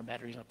it run out of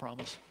batteries, I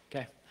promise.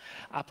 Okay?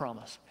 I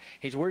promise.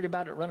 He's worried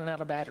about it running out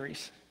of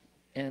batteries.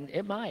 And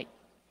it might.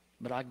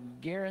 But I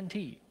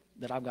guarantee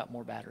that I've got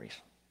more batteries.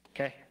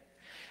 Okay?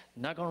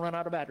 Not going to run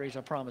out of batteries,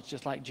 I promise.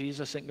 Just like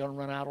Jesus ain't going to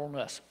run out on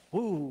us.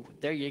 Woo!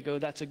 There you go.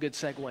 That's a good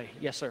segue.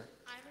 Yes, sir.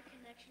 I have a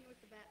connection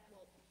with the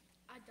well,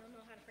 I don't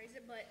know how to phrase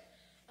it, but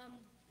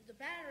the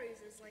battery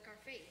batteries is like our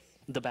faith.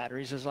 The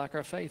batteries is like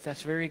our faith.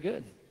 That's very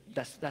good.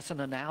 That's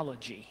an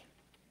analogy.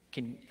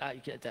 Can I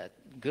get that?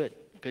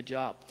 Good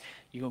job.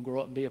 You gonna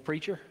grow up and be a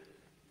preacher?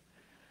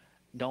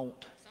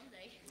 Don't.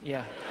 Someday.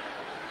 Yeah.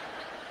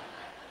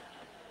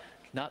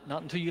 Not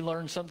until you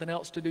learn something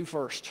else to do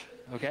first.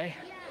 Okay.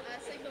 Yeah.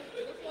 So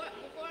before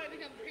I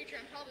become a preacher,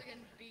 I'm probably going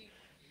to be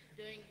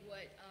doing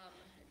what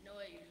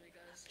Noah usually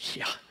does.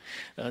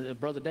 Yeah.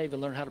 Brother David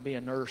learned how to be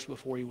a nurse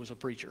before he was a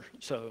preacher.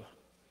 So,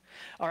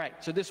 all right.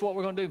 So this is what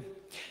we're going to do.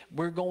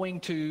 We're going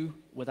to,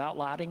 without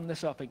lighting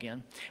this up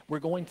again, we're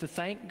going to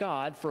thank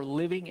God for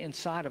living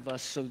inside of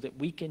us so that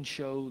we can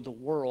show the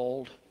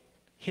world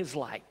His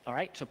light. All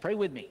right. So pray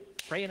with me.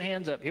 Praying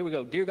hands up. Here we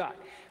go. Dear God,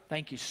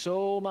 thank you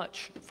so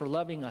much for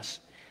loving us.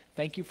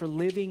 Thank you for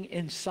living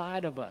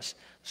inside of us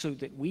so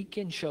that we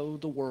can show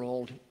the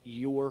world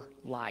your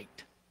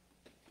light.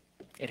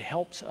 It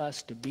helps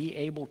us to be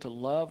able to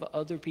love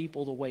other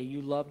people the way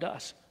you loved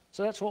us.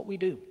 So that's what we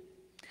do.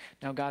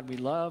 Now, God, we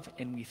love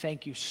and we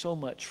thank you so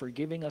much for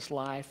giving us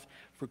life,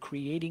 for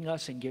creating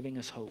us and giving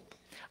us hope.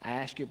 I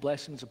ask your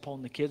blessings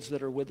upon the kids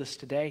that are with us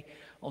today,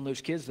 on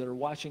those kids that are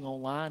watching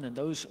online and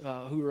those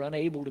who are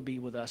unable to be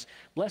with us.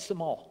 Bless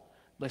them all.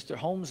 Bless their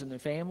homes and their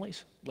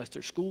families. Bless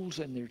their schools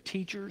and their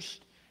teachers.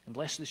 And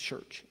bless this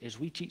church as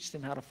we teach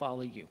them how to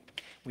follow you.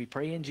 We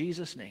pray in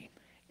Jesus' name.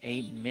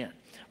 Amen.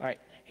 All right,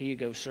 here you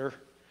go, sir.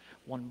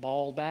 One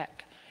ball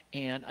back.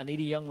 And I need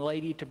a young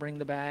lady to bring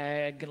the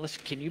bag.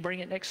 Listen, can you bring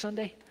it next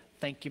Sunday?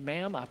 Thank you,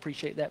 ma'am. I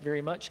appreciate that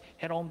very much.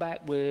 Head on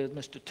back with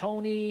Mr.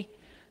 Tony.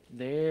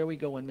 There we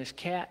go, and Miss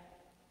Cat.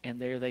 And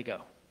there they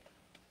go.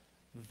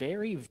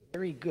 Very,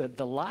 very good.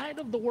 The light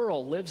of the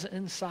world lives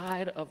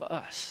inside of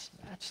us.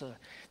 That's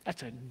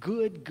a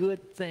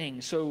good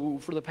thing. So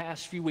for the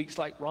past few weeks,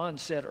 like Ron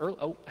said earlier,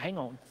 oh, hang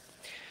on.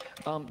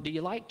 Do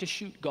you like to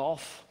shoot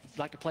golf?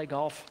 Like to play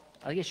golf?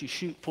 I guess you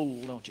shoot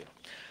pool, don't you?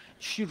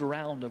 Shoot a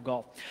round of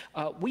golf.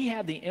 We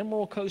have the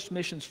Emerald Coast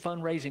Missions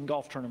fundraising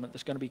golf tournament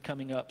that's going to be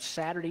coming up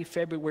Saturday,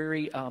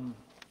 February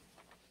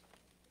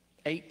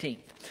 18th.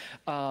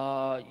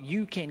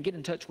 You can get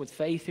in touch with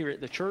Faith here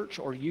at the church,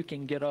 or you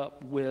can get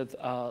up with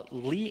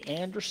Lee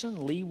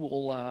Anderson. Lee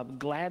will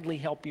gladly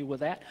help you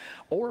with that,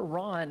 or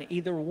Ron,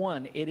 either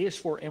one. It is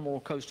for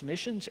Emerald Coast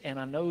Missions, and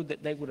I know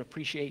that they would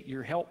appreciate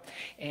your help.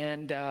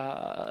 And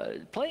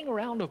playing a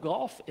round of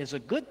golf is a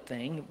good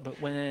thing, but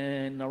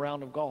when a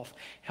round of golf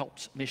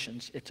helps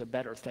missions, it's a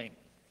better thing.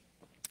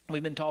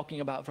 We've been talking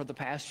about for the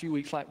past few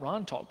weeks, like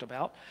Ron talked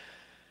about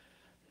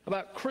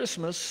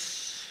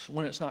Christmas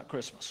when it's not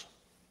Christmas.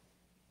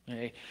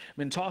 Okay. I've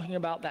been talking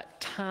about that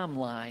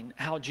timeline,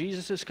 how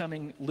Jesus is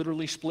coming,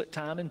 literally split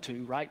time in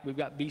two, right? We've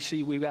got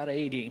BC, we've got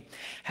AD.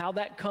 How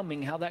that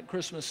coming, how that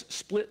Christmas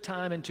split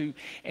time in two,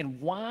 and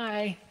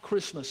why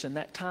Christmas and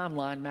that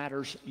timeline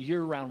matters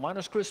year-round. Why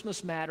does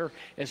Christmas matter,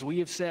 as we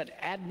have said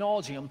ad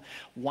nauseum,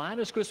 why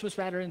does Christmas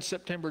matter in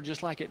September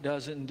just like it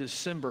does in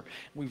December?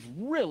 We've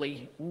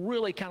really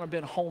kind of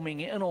been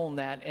homing in on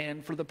that,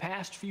 and for the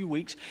past few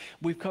weeks,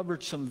 we've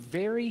covered some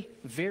very,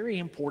 very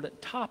important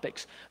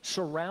topics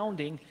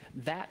surrounding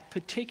that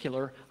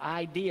particular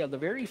idea. The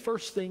very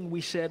first thing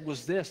we said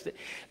was this,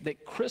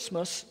 that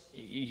Christmas,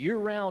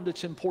 year-round,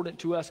 it's important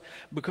to us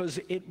because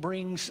it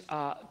brings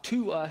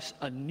to us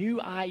a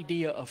new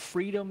idea of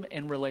freedom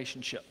and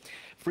relationship.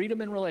 Freedom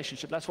and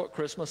relationship, that's what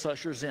Christmas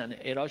ushers in.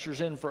 It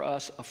ushers in for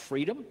us a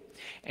freedom,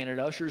 and it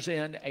ushers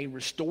in a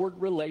restored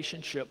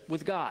relationship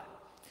with God.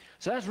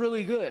 So that's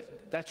really good.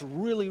 That's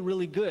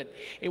really good.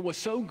 It was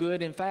so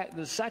good. In fact,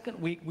 the second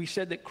week we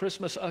said that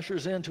Christmas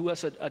ushers into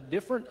us a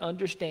different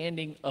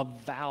understanding of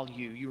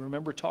value. You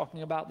remember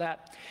talking about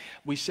that?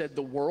 We said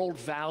the world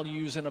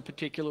values in a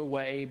particular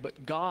way,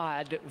 but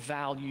God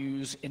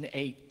values in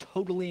a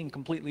totally and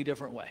completely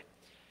different way.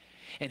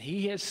 And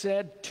He has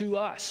said to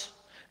us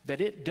that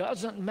it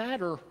doesn't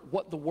matter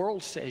what the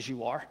world says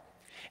you are.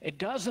 It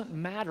doesn't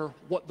matter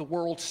what the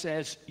world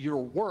says you're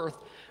worth.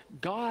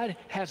 God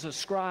has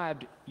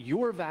ascribed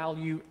your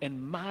value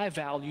and my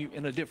value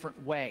in a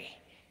different way.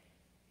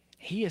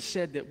 He has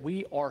said that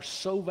we are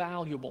so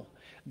valuable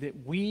that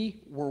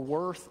we were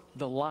worth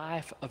the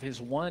life of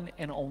His one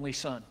and only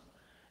Son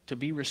to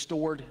be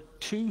restored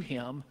to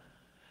Him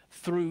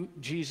through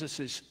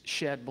Jesus'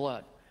 shed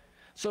blood.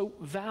 So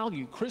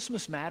value.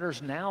 Christmas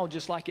matters now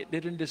just like it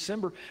did in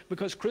December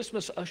because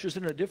Christmas ushers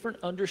in a different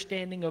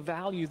understanding of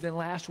value than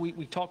last week.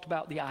 We talked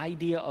about the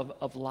idea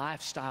of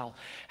lifestyle,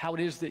 how it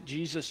is that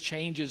Jesus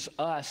changes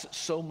us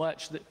so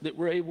much that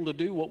we're able to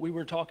do what we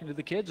were talking to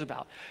the kids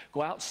about.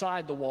 Go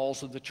outside the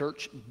walls of the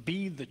church,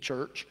 be the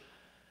church,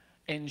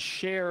 and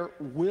share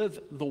with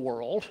the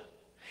world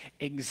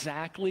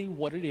exactly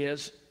what it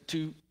is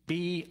to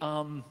be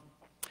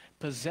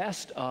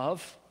possessed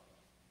of.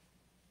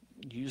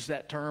 Use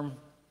that term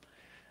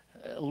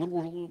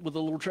with a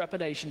little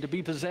trepidation, to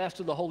be possessed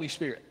of the Holy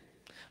Spirit.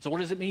 So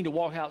what does it mean to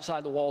walk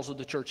outside the walls of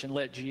the church and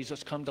let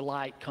Jesus come to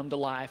light, come to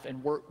life,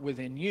 and work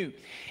within you?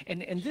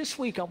 And this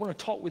week I want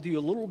to talk with you a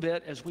little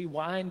bit as we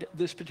wind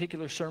this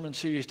particular sermon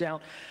series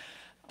down.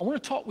 I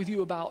want to talk with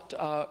you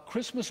about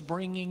Christmas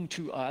bringing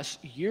to us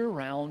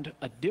year-round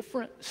a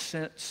different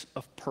sense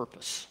of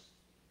purpose.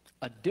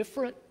 A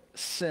different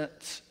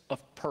sense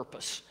of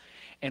purpose.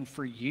 And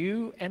for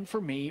you and for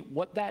me,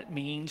 what that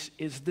means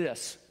is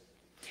this.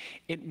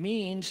 It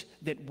means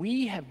that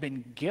we have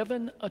been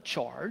given a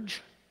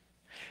charge.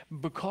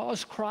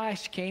 Because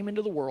Christ came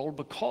into the world,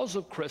 because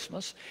of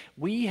Christmas,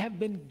 we have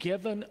been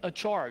given a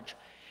charge.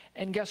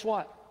 And guess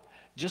what?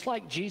 Just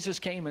like Jesus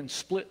came and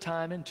split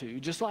time in two,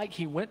 just like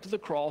he went to the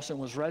cross and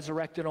was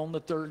resurrected on the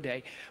third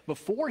day,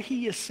 before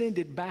he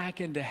ascended back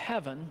into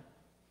heaven,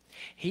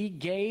 he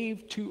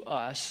gave to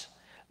us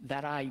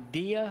that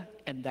idea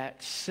and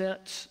that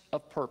sense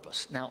of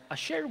purpose. Now, I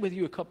shared with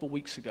you a couple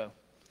weeks ago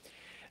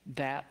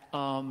that,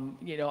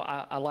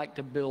 I like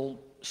to build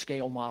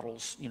scale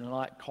models, not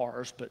like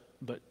cars,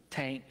 but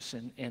tanks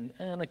and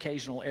an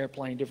occasional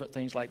airplane, different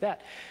things like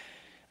that.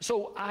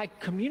 So I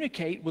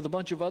communicate with a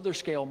bunch of other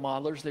scale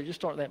modelers. There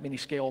just aren't that many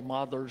scale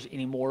modelers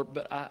anymore,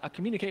 but I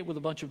communicate with a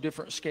bunch of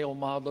different scale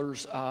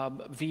modelers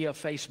via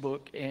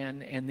Facebook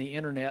and the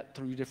internet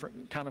through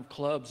different kind of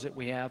clubs that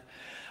we have.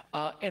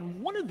 And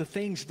one of the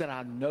things that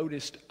I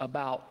noticed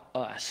about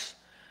us,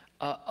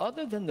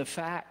 other than the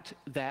fact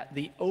that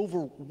the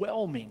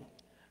overwhelming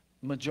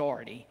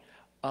majority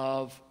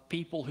of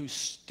people who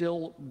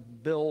still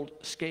build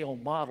scale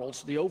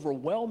models, the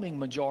overwhelming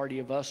majority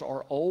of us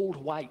are old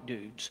white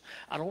dudes.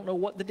 I don't know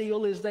what the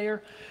deal is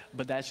there,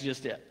 but that's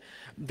just it.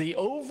 The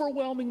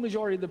overwhelming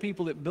majority of the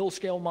people that build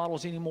scale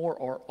models anymore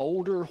are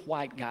older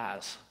white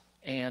guys.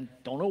 And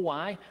don't know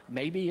why.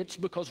 Maybe it's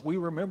because we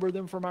remember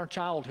them from our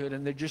childhood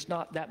and they're just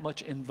not that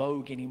much in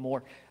vogue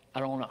anymore. I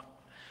don't know.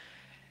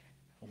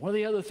 One of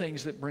the other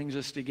things that brings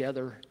us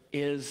together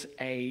is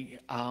a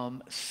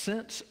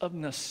sense of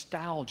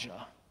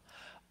nostalgia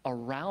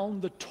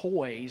around the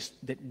toys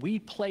that we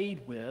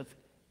played with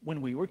when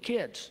we were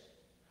kids.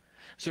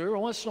 So every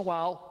once in a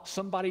while,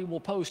 somebody will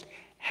post,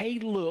 hey,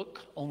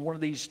 look, on one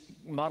of these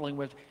modeling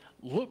with,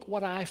 look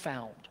what I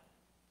found.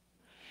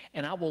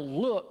 And I will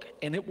look,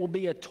 and it will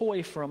be a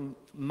toy from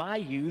my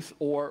youth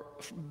or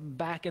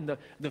back in the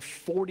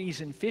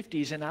 40s and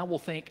 50s, and I will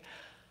think,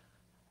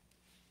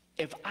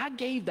 if I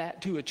gave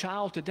that to a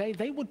child today,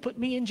 they would put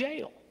me in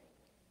jail.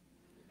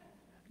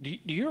 Do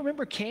you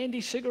remember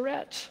candy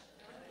cigarettes?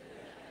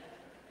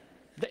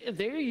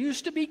 There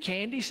used to be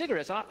candy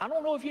cigarettes. I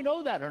don't know if you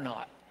know that or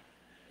not.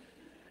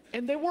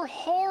 And they were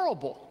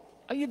horrible.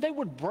 I mean, they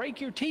would break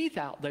your teeth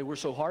out. They were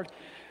so hard.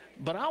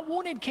 But I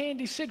wanted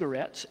candy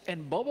cigarettes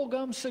and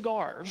bubblegum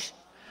cigars.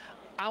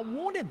 I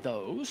wanted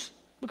those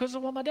because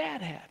of what my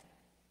dad had.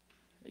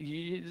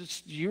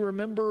 You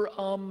remember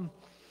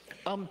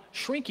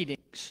Shrinky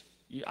Dinks?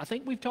 I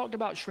think we've talked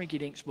about Shrinky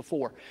Dinks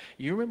before.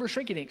 You remember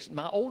Shrinky Dinks?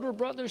 My older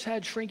brothers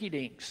had Shrinky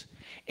Dinks.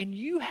 And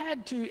you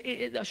had to,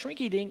 a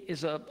Shrinky Dink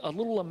is a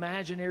little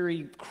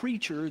imaginary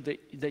creature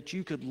that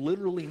you could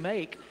literally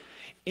make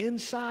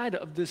inside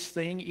of this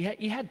thing.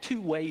 You had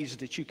two ways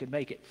that you could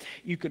make it.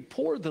 You could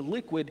pour the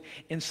liquid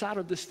inside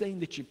of this thing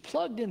that you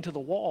plugged into the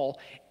wall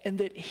and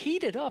that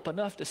heated up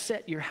enough to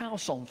set your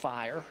house on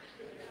fire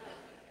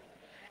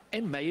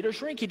and made a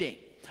Shrinky Dink.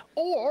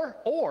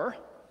 Or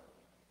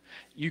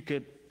you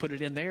could put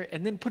it in there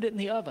and then put it in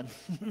the oven.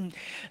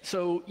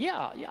 So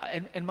yeah.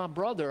 And my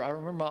brother, I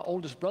remember my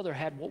oldest brother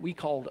had what we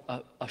called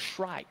a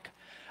Shrike.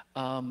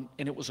 And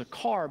it was a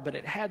car, but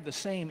it had the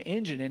same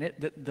engine in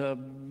it that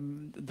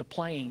the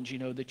planes,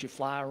 that you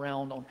fly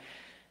around on.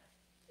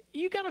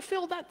 You got to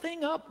fill that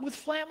thing up with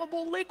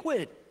flammable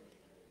liquid.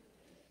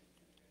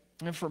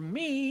 And for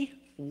me,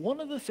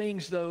 one of the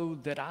things, though,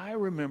 that I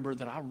remember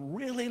that I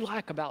really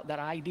like about that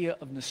idea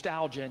of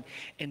nostalgia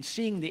and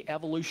seeing the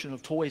evolution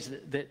of toys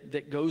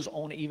that goes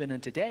on even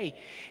in today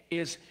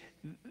is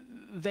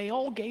they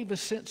all gave a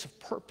sense of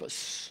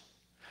purpose.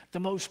 The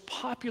most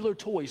popular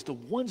toys, the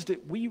ones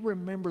that we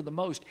remember the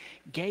most,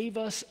 gave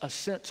us a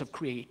sense of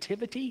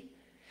creativity.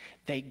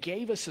 They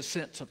gave us a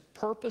sense of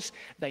purpose.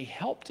 They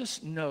helped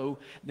us know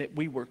that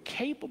we were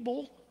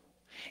capable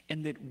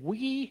and that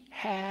we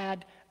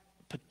had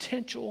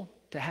potential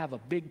to have a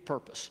big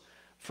purpose.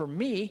 For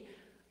me,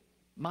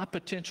 my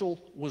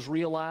potential was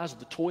realized.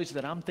 The toys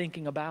that I'm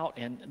thinking about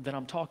and that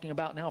I'm talking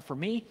about now, for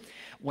me,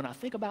 when I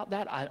think about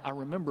that, I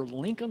remember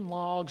Lincoln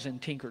Logs and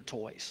Tinker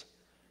Toys.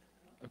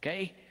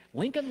 Okay?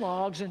 Lincoln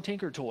Logs and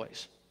Tinker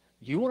Toys.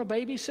 You want a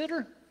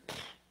babysitter?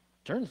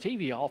 Turn the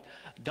TV off.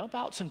 Dump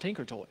out some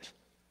Tinker Toys.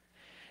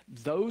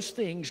 Those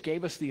things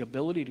gave us the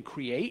ability to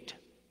create,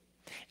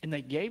 and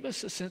they gave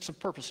us a sense of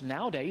purpose.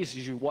 Nowadays,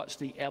 as you watch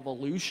the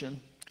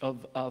evolution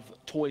of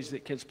toys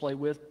that kids play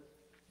with,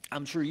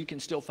 I'm sure you can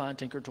still find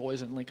Tinker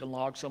Toys and Lincoln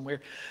Logs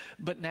somewhere.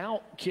 But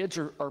now kids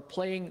are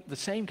playing the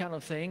same kind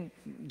of thing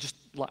just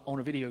like on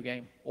a video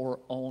game or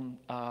on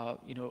a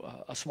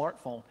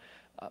smartphone.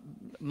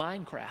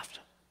 Minecraft.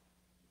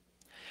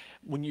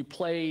 When you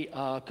play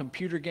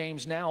computer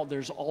games now,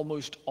 there's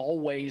almost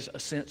always a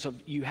sense of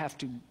you have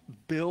to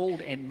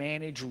build and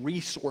manage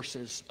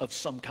resources of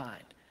some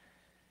kind.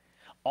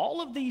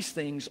 All of these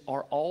things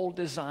are all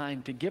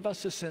designed to give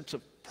us a sense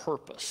of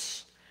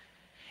purpose.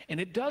 And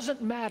it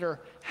doesn't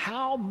matter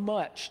how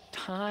much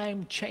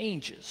time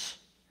changes,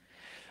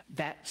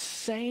 that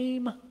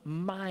same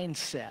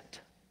mindset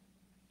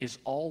is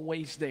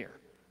always there.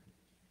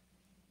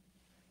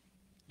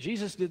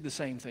 Jesus did the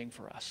same thing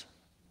for us.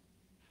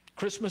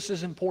 Christmas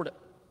is important,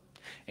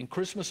 and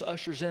Christmas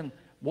ushers in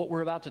what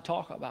we're about to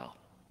talk about.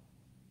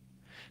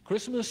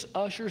 Christmas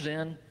ushers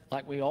in,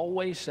 like we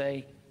always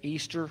say,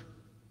 Easter.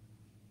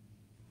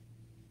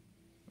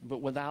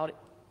 But without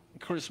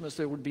Christmas,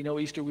 there would be no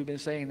Easter. We've been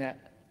saying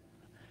that.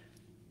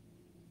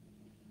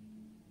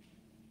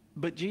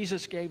 But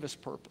Jesus gave us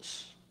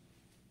purpose.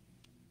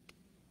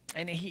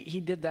 And he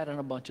did that in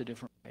a bunch of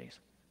different ways.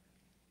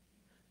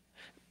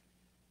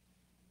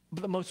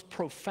 But the most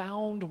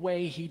profound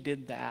way he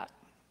did that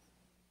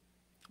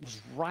was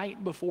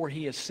right before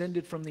he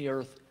ascended from the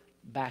earth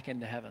back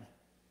into heaven.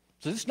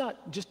 So this is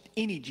not just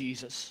any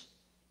Jesus.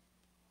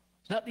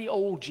 It's not the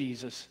old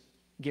Jesus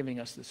giving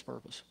us this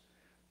purpose.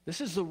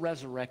 This is the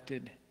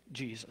resurrected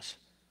Jesus.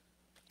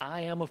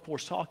 I am, of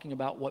course, talking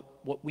about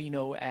what we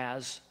know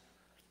as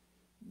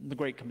the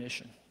Great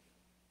Commission.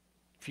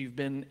 If you've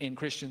been in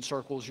Christian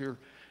circles,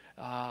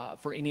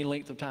 for any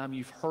length of time,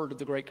 you've heard of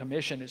the Great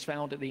Commission. It's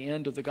found at the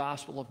end of the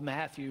Gospel of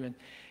Matthew,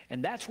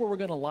 and that's where we're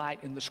going to light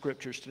in the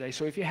Scriptures today.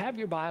 So if you have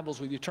your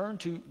Bibles with you, turn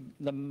to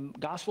the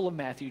Gospel of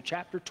Matthew,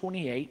 chapter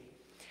 28,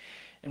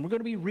 and we're going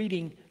to be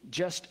reading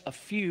just a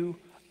few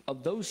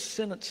of those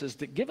sentences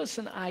that give us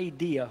an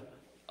idea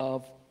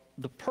of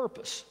the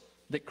purpose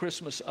that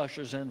Christmas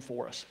ushers in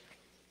for us.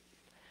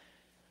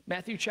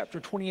 Matthew chapter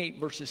 28,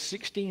 verses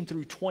 16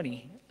 through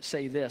 20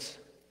 say this.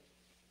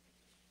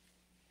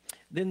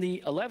 Then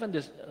the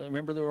 11,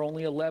 remember there were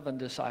only 11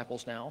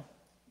 disciples now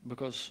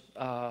because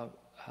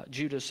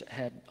Judas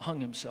had hung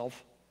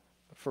himself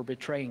for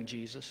betraying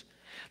Jesus.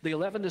 The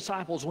 11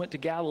 disciples went to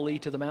Galilee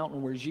to the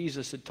mountain where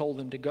Jesus had told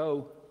them to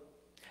go.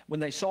 When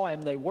they saw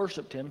him, they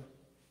worshiped him,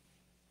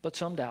 but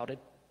some doubted.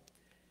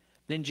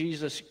 Then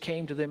Jesus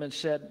came to them and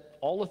said,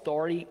 all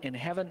authority in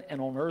heaven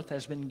and on earth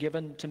has been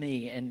given to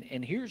me.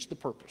 And here's the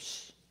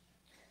purpose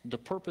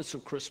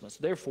of Christmas.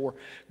 Therefore,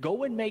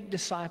 go and make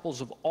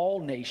disciples of all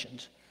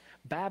nations,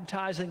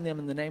 baptizing them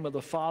in the name of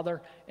the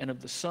Father and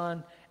of the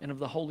Son and of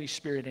the Holy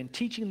Spirit, and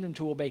teaching them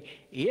to obey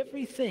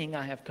everything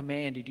I have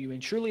commanded you.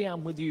 And surely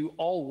I'm with you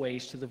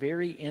always to the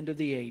very end of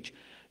the age.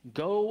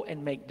 Go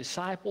and make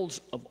disciples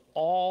of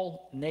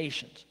all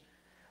nations,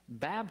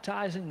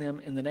 baptizing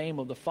them in the name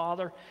of the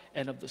Father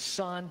and of the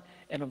Son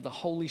and of the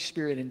Holy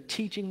Spirit, and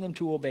teaching them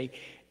to obey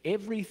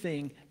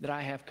everything that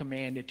I have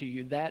commanded to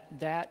you.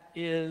 That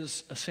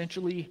is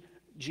essentially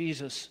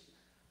Jesus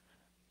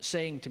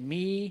saying to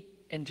me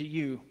and to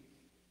you,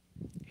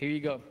 here you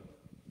go.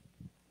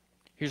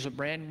 Here's a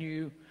brand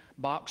new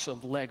box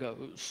of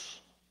Legos.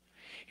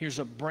 Here's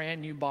a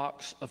brand new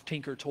box of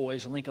Tinker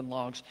Toys and Lincoln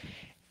Logs,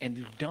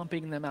 and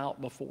dumping them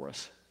out before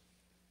us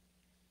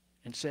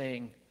and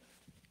saying,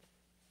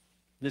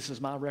 this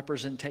is my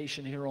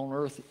representation here on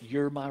earth.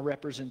 You're my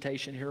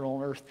representation here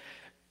on earth.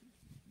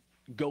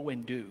 Go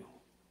and do.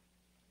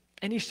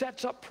 And he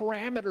sets up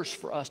parameters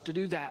for us to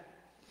do that.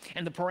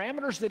 And the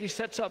parameters that he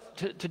sets up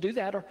to do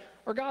that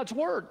are God's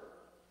Word.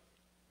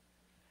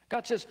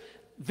 God says,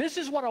 this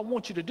is what I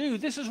want you to do.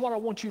 This is what I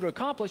want you to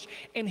accomplish.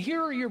 And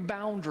here are your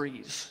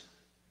boundaries.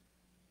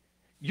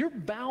 Your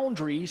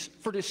boundaries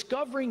for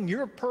discovering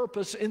your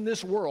purpose in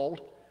this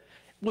world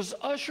was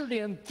ushered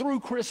in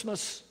through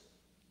Christmas.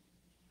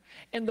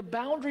 And the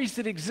boundaries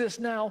that exist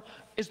now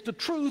is the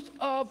truth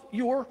of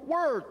your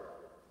word.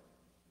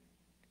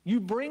 You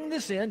bring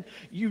this in,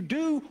 you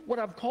do what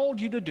I've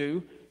called you to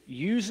do,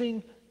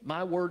 using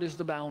my word as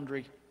the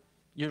boundary.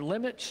 Your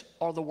limits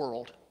are the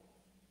world.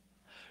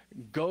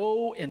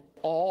 Go in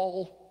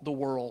all the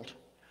world.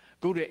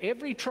 Go to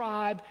every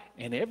tribe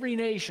and every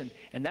nation.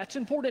 And that's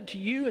important to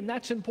you and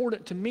that's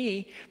important to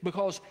me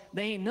because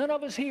none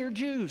of us here are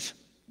Jews,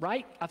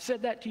 right? I've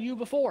said that to you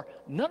before.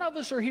 None of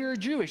us are here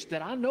Jewish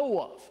that I know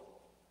of.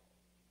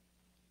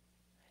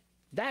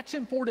 That's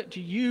important to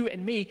you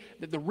and me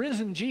that the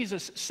risen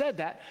Jesus said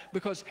that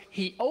because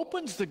he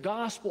opens the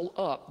gospel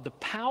up, the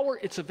power,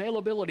 its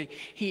availability,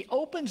 he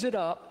opens it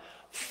up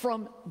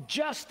from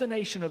just the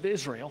nation of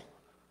Israel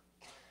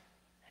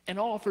and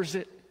offers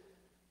it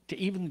to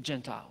even the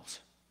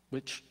Gentiles,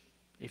 which,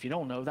 if you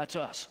don't know, that's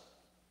us.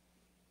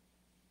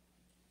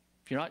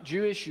 If you're not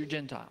Jewish, you're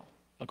Gentile,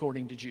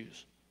 according to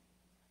Jews.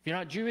 If you're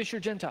not Jewish,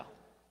 you're Gentile.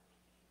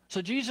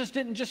 So Jesus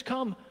didn't just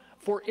come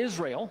for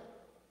Israel.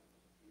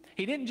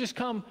 He didn't just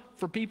come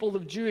for people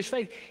of Jewish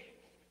faith.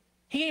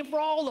 He came for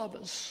all of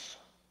us.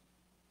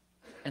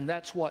 And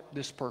that's what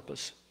this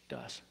purpose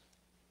does.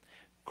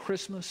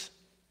 Christmas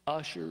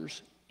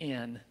ushers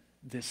in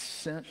this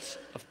sense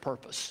of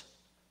purpose.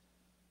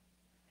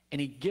 And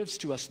he gives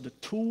to us the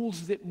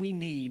tools that we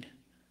need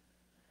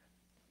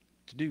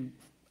to do,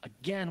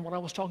 again, what I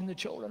was talking to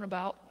children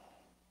about,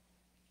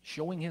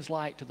 showing his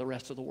light to the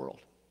rest of the world.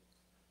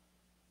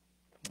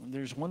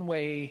 There's one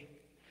way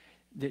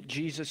that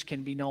Jesus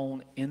can be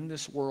known in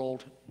this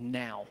world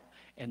now,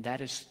 and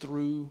that is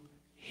through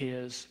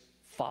his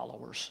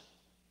followers.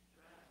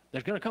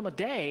 There's going to come a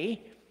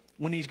day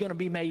when he's going to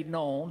be made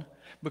known,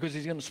 because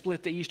he's going to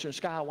split the eastern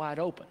sky wide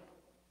open.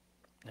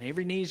 And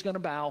every knee is going to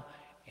bow,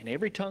 and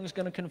every tongue is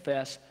going to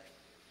confess.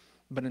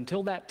 But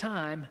until that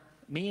time,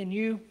 me and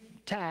you,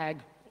 tag,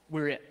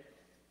 we're it.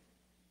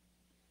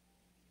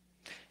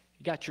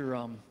 You got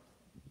your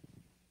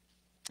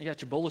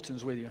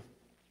bulletins with you.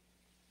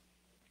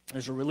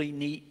 There's a really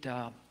neat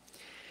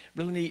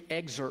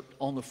excerpt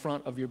on the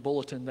front of your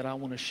bulletin that I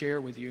want to share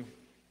with you.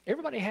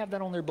 Everybody have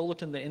that on their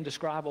bulletin, the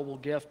indescribable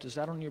gift? Is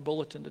that on your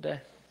bulletin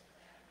today?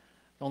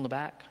 On the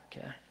back?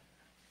 Okay.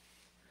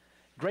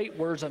 Great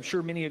words. I'm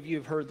sure many of you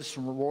have heard this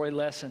from Roy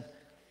Lesson.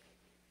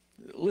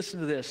 Listen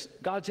to this.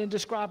 God's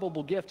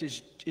indescribable gift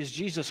is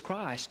Jesus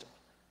Christ.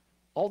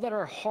 All that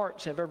our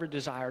hearts have ever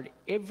desired,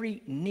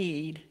 every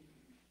need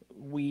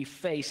we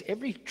face,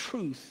 every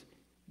truth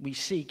we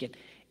seek, and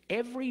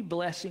every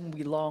blessing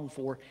we long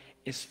for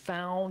is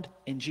found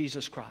in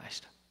Jesus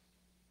Christ.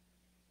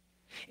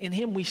 In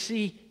him we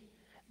see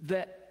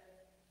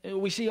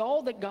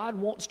all that God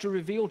wants to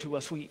reveal to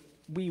us.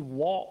 We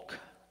walk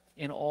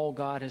in all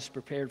God has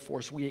prepared for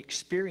us. We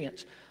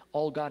experience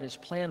all God has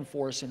planned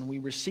for us, and we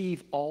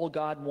receive all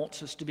God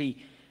wants us to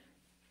be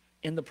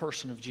in the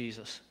person of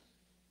Jesus.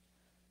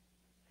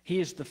 He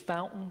is the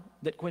fountain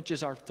that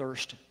quenches our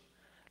thirst,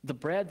 the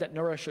bread that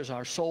nourishes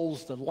our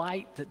souls, the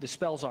light that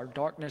dispels our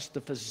darkness,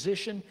 the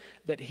physician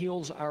that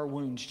heals our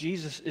wounds.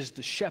 Jesus is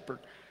the shepherd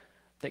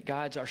that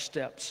guides our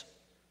steps.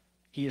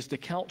 He is the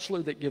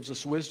counselor that gives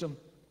us wisdom,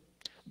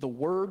 the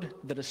word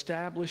that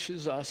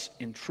establishes us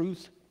in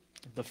truth,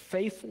 the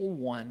faithful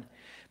one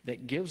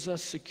that gives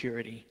us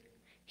security.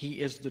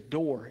 He is the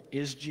door,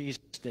 is Jesus,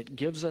 that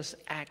gives us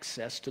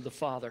access to the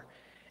Father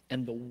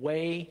and the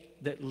way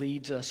that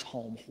leads us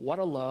home. What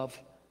a love,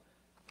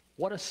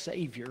 what a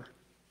Savior,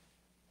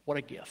 what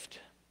a gift.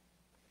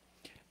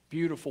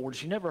 Beautiful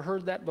words. You never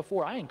heard that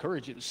before? I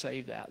encourage you to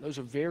save that. Those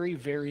are very,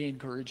 very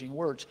encouraging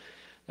words.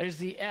 That is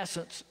the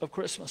essence of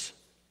Christmas.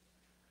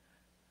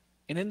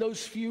 And in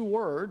those few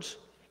words,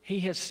 he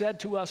has said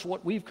to us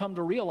what we've come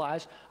to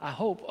realize, I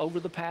hope, over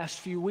the past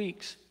few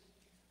weeks.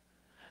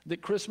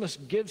 That Christmas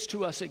gives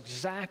to us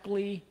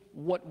exactly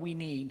what we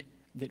need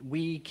that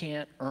we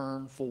can't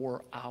earn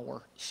for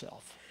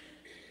ourselves.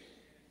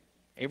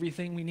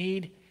 Everything we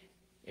need,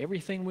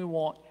 everything we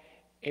want,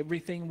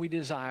 everything we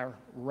desire,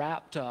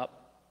 wrapped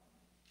up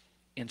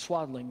in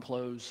swaddling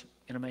clothes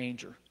in a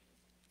manger.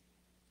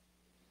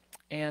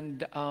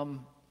 And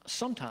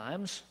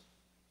sometimes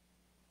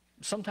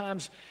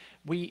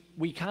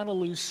we kind of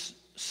lose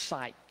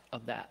sight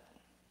of that.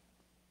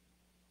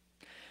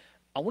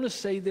 I want to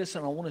say this,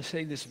 and I want to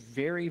say this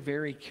very,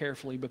 very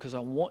carefully, because I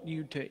want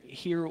you to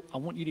hear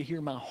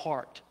my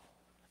heart,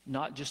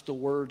 not just the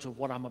words of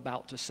what I'm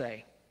about to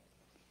say.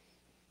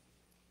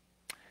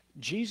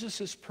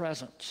 Jesus'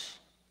 presence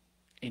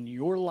in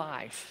your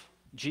life,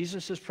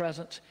 Jesus'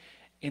 presence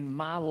in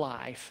my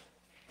life,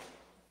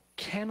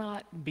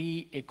 cannot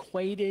be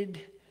equated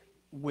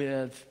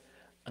with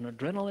an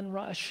adrenaline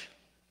rush.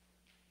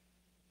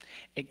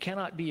 It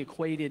cannot be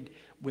equated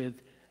with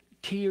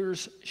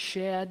tears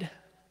shed.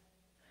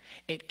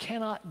 It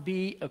cannot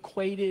be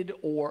equated,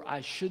 or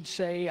I should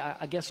say,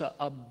 I guess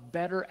a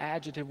better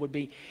adjective would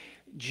be,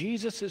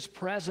 Jesus'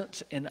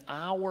 presence in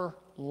our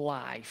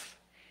life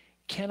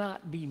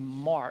cannot be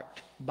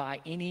marked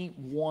by any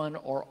one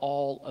or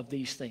all of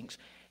these things.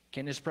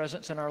 Can his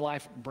presence in our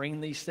life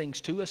bring these things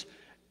to us?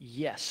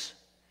 Yes.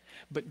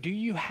 But do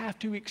you have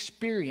to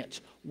experience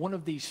one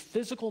of these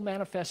physical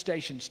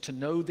manifestations to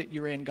know that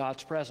you're in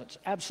God's presence?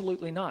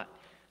 Absolutely not.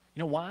 You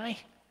know why?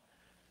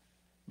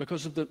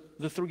 Because of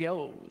the three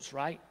O's,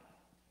 right?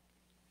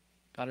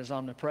 God is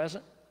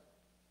omnipresent.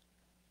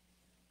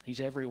 He's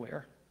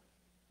everywhere.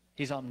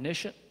 He's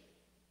omniscient.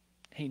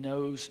 He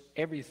knows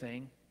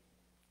everything,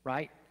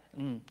 right?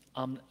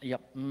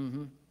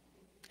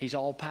 He's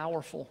all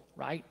powerful,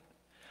 right?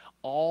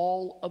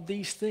 All of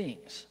these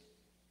things.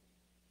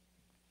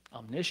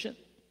 Omniscient,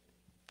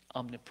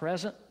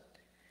 omnipresent.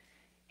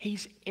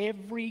 He's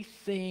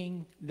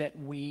everything that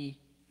we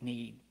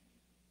need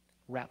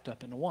wrapped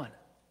up into one.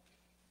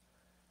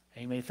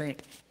 And you may think,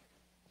 if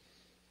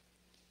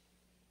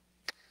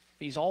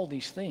he's all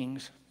these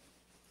things,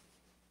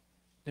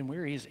 then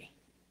where is he?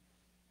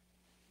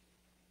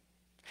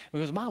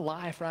 Because my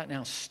life right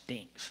now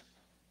stinks.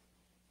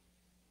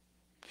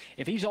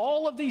 If he's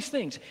all of these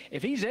things,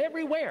 if he's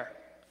everywhere,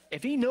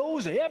 if he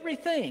knows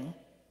everything,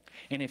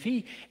 and if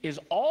he is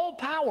all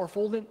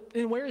powerful,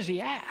 then where is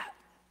he at?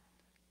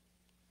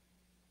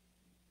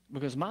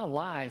 Because my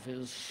life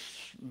is,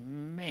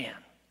 man,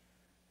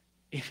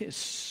 it is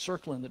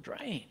circling the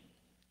drain.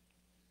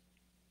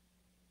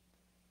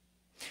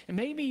 And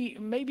maybe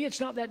it's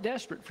not that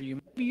desperate for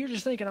you. Maybe you're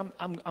just thinking,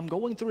 I'm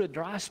going through a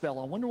dry spell.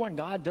 I wonder why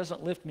God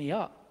doesn't lift me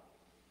up.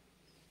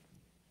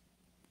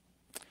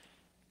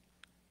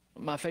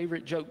 My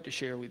favorite joke to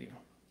share with you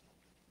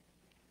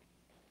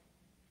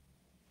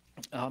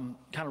kind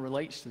of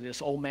relates to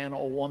this. Old man,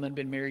 old woman,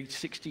 been married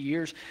 60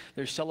 years.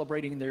 They're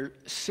celebrating their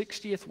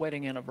 60th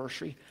wedding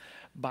anniversary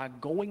by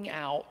going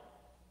out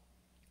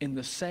in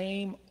the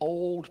same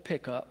old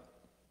pickup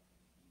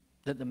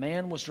that the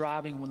man was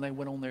driving when they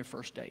went on their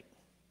first date.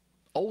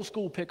 Old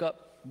school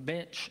pickup,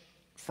 bench,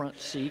 front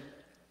seat.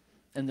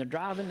 And they're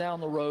driving down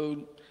the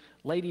road.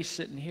 Lady's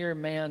sitting here,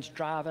 man's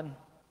driving,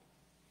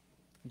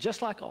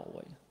 just like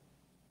always.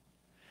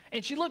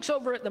 And she looks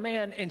over at the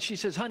man and she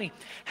says, honey,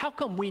 how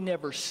come we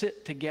never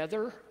sit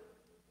together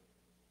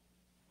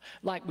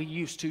like we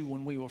used to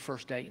when we were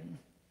first dating?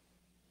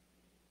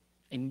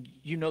 And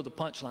you know the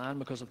punchline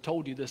because I've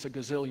told you this a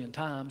gazillion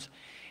times.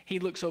 He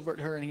looks over at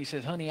her and he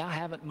says, honey, I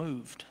haven't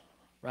moved,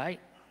 right?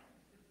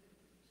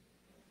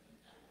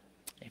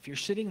 If you're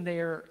sitting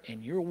there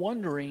and you're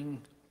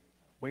wondering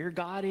where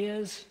God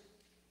is,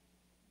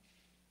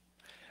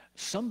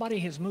 somebody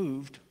has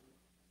moved,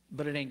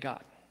 but it ain't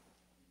God.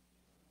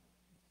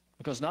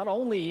 Because not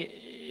only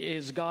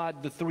is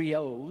God the three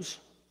O's,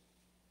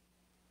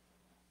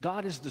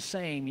 God is the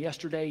same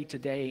yesterday,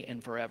 today,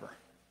 and forever.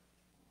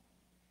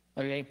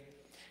 Okay?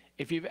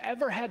 If you've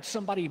ever had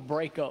somebody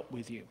break up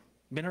with you,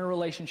 been in a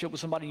relationship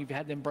with somebody, you've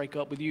had them break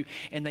up with you,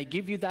 and they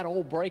give you that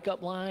old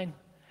breakup line,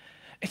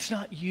 it's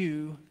not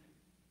you,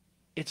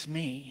 it's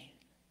me.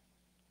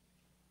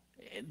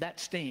 That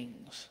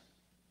stings.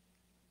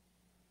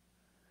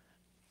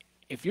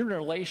 If you're in a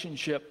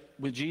relationship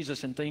with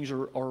Jesus and things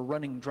are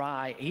running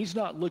dry, he's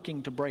not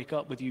looking to break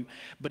up with you.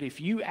 But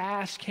if you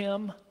ask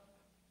him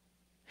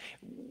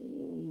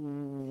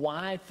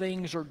why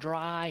things are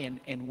dry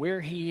and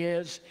where he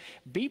is,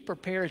 be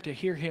prepared to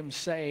hear him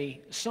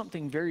say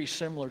something very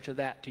similar to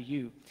that to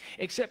you.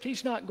 Except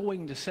he's not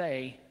going to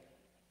say,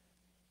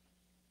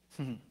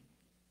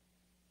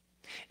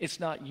 it's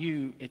not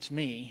you, it's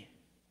me.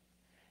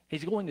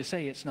 He's going to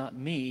say, it's not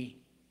me,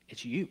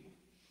 it's you.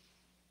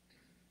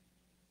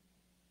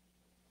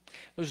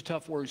 Those are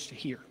tough words to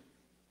hear.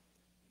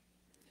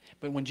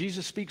 But when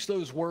Jesus speaks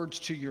those words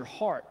to your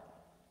heart,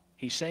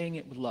 he's saying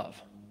it with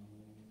love.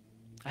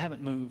 I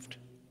haven't moved.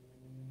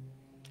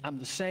 I'm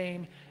the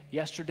same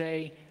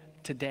yesterday,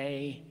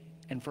 today,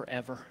 and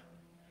forever.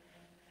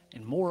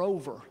 And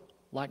moreover,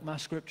 like my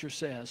scripture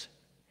says,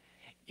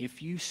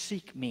 if you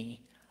seek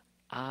me,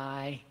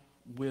 I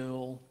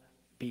will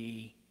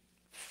be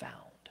found.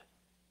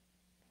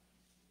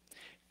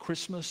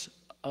 Christmas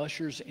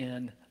ushers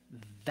in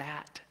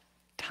that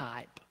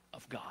type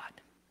of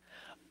God.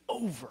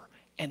 Over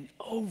and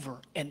over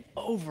and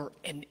over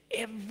and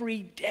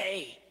every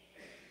day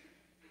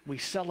we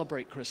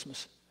celebrate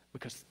Christmas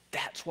because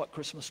that's what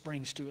Christmas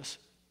brings to us.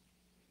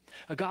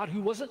 A God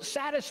who wasn't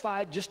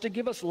satisfied just to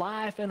give us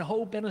life and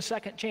hope and a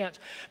second chance,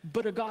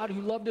 but a God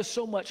who loved us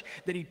so much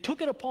that he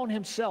took it upon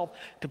himself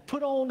to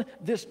put on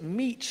this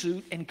meat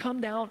suit and come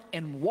down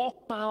and walk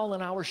a mile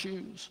in our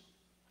shoes.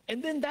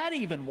 And then that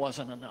even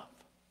wasn't enough.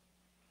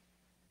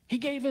 He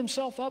gave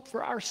himself up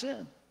for our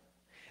sin.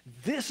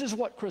 This is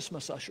what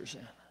Christmas ushers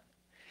in.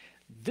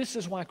 This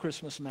is why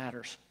Christmas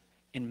matters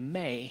in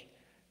May,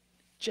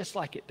 just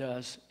like it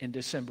does in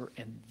December.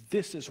 And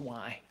this is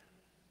why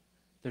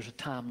there's a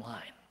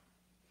timeline.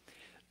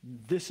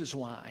 This is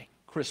why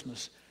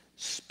Christmas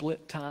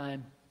split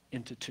time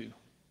into two.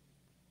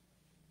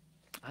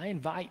 I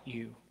invite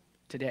you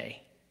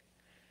today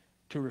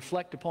to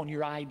reflect upon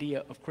your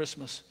idea of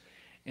Christmas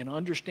and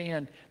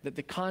understand that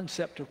the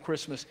concept of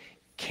Christmas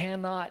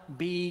cannot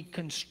be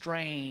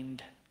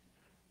constrained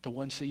to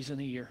one season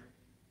a year.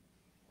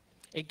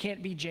 It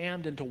can't be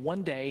jammed into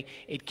one day.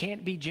 It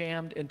can't be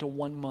jammed into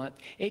 1 month.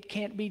 It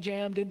can't be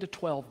jammed into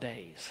 12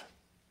 days.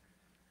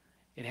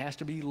 It has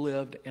to be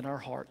lived in our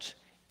hearts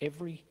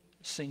every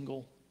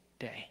single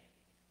day.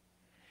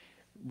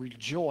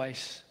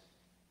 Rejoice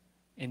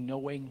in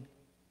knowing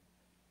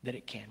that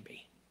it can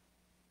be.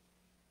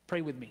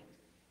 Pray with me.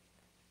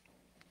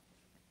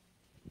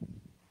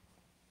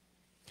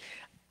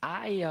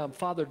 I,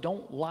 Father,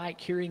 don't like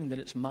hearing that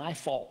it's my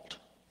fault.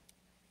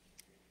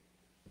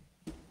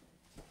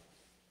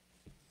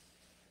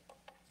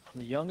 I'm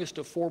the youngest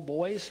of 4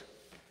 boys.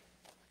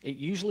 It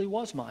usually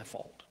was my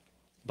fault,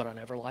 but I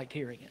never liked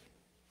hearing it.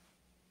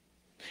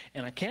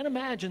 And I can't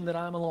imagine that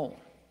I'm alone.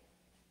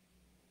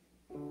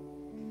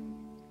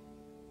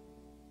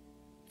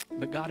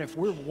 But God, if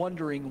we're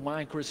wondering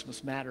why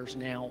Christmas matters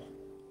now,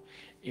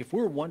 if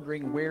we're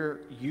wondering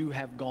where you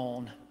have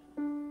gone,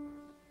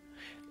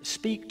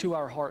 speak to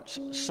our hearts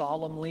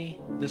solemnly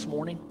this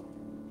morning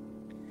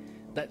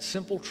that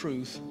simple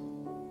truth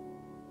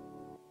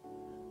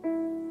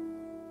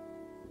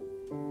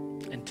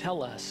and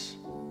tell us,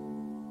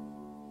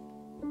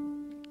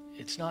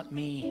 it's not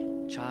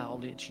me,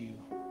 child, it's you.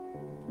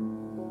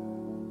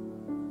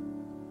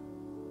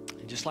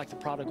 And just like the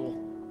prodigal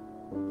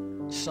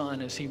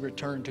son as he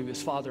returned to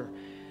his father,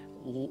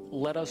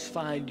 let us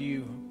find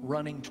you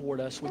running toward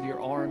us with your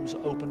arms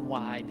open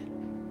wide,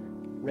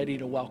 ready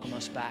to welcome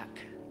us back,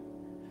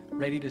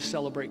 ready to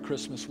celebrate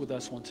Christmas with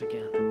us once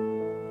again.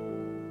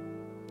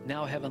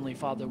 Now, Heavenly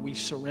Father, we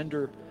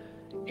surrender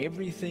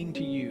everything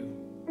to you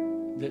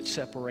that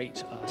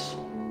separates us.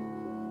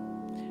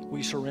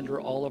 We surrender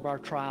all of our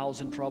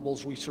trials and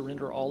troubles. We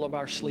surrender all of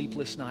our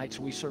sleepless nights.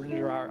 We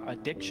surrender our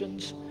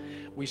addictions.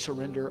 We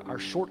surrender our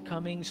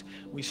shortcomings.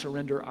 We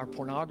surrender our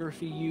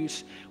pornography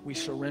use. We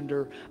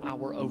surrender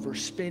our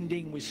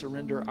overspending. We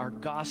surrender our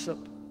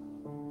gossip.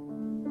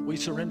 We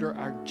surrender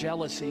our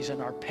jealousies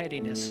and our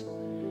pettiness.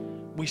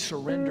 We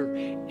surrender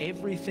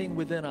everything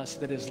within us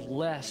that is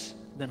less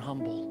than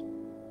humble.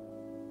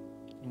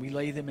 And we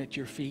lay them at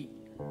your feet.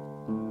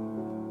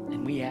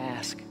 And we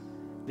ask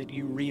that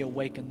you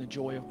reawaken the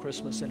joy of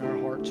Christmas in our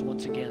hearts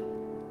once again.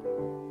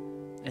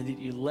 And that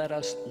you let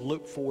us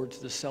look forward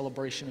to the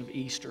celebration of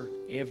Easter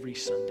every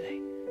Sunday.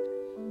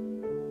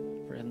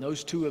 For in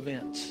those two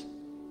events,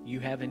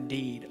 you have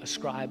indeed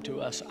ascribed to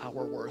us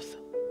our worth.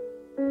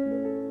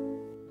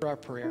 For our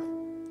prayer,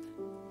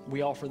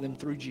 we offer them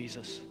through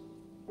Jesus.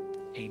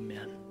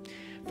 Amen.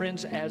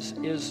 Friends, as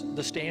is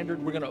the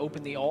standard, we're going to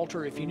open the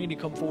altar. If you need to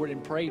come forward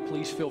and pray,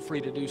 please feel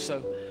free to do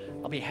so.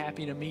 I'll be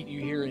happy to meet you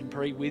here and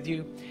pray with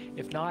you.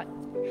 If not,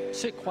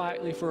 sit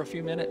quietly for a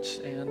few minutes,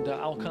 and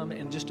I'll come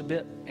in just a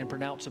bit and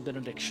pronounce a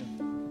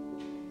benediction.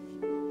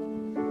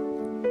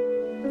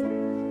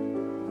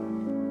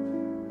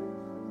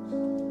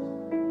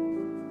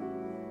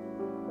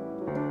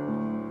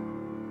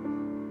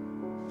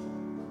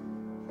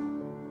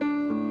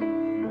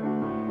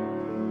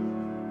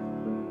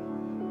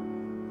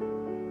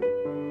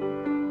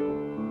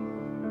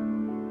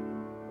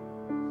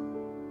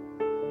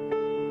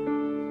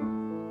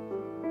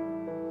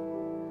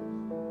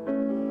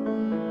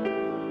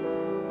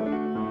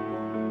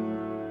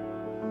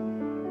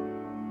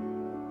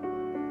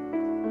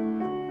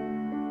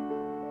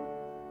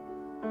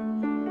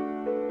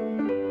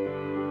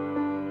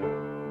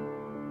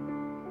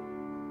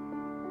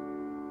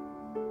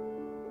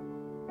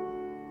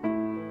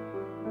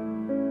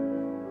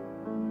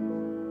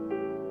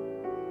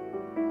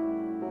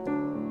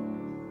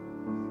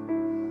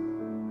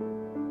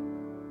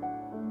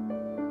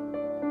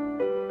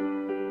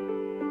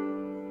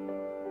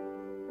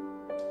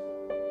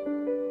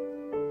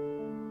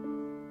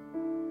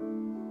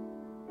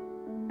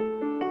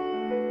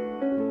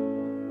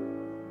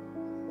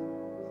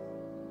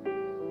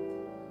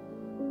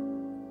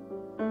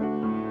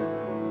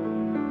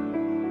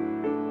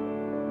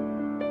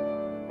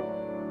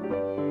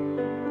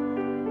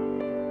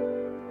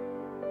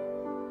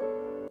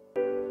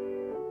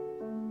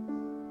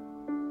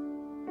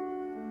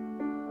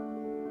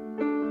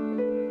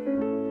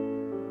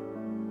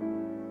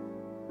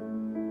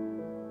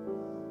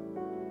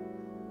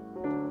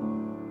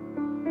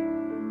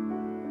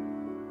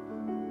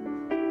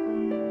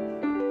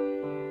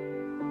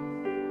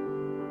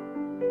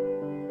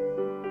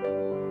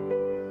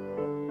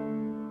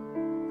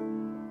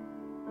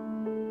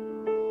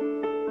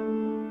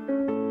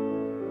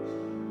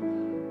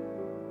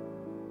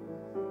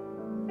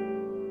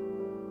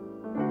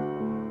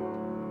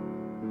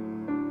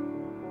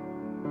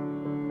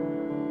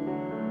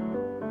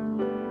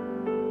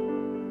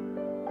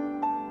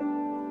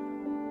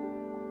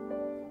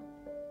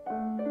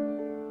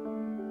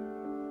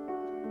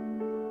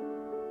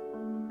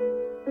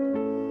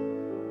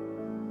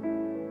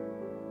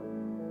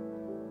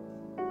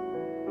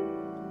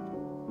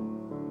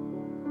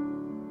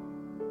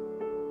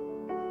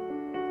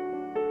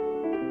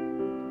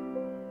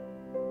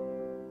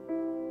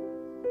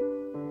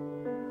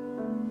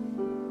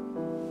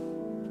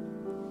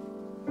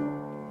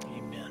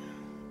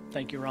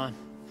 Thank you, Ron.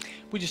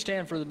 Would you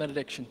stand for the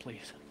benediction,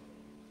 please?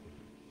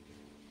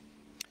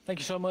 Thank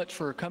you so much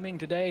for coming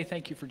today.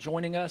 Thank you for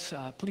joining us.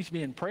 Please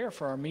be in prayer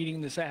for our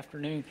meeting this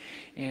afternoon,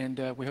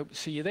 and we hope to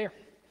see you there.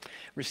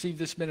 Receive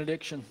this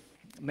benediction.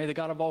 May the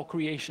God of all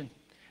creation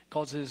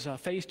cause his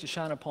face to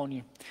shine upon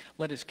you.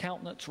 Let his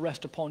countenance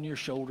rest upon your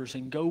shoulders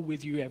and go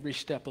with you every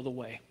step of the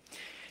way.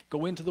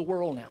 Go into the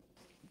world now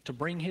to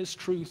bring his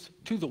truth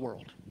to the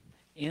world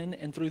in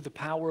and through the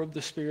power of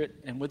the Spirit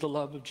and with the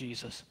love of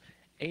Jesus.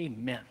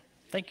 Amen.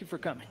 Thank you for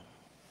coming.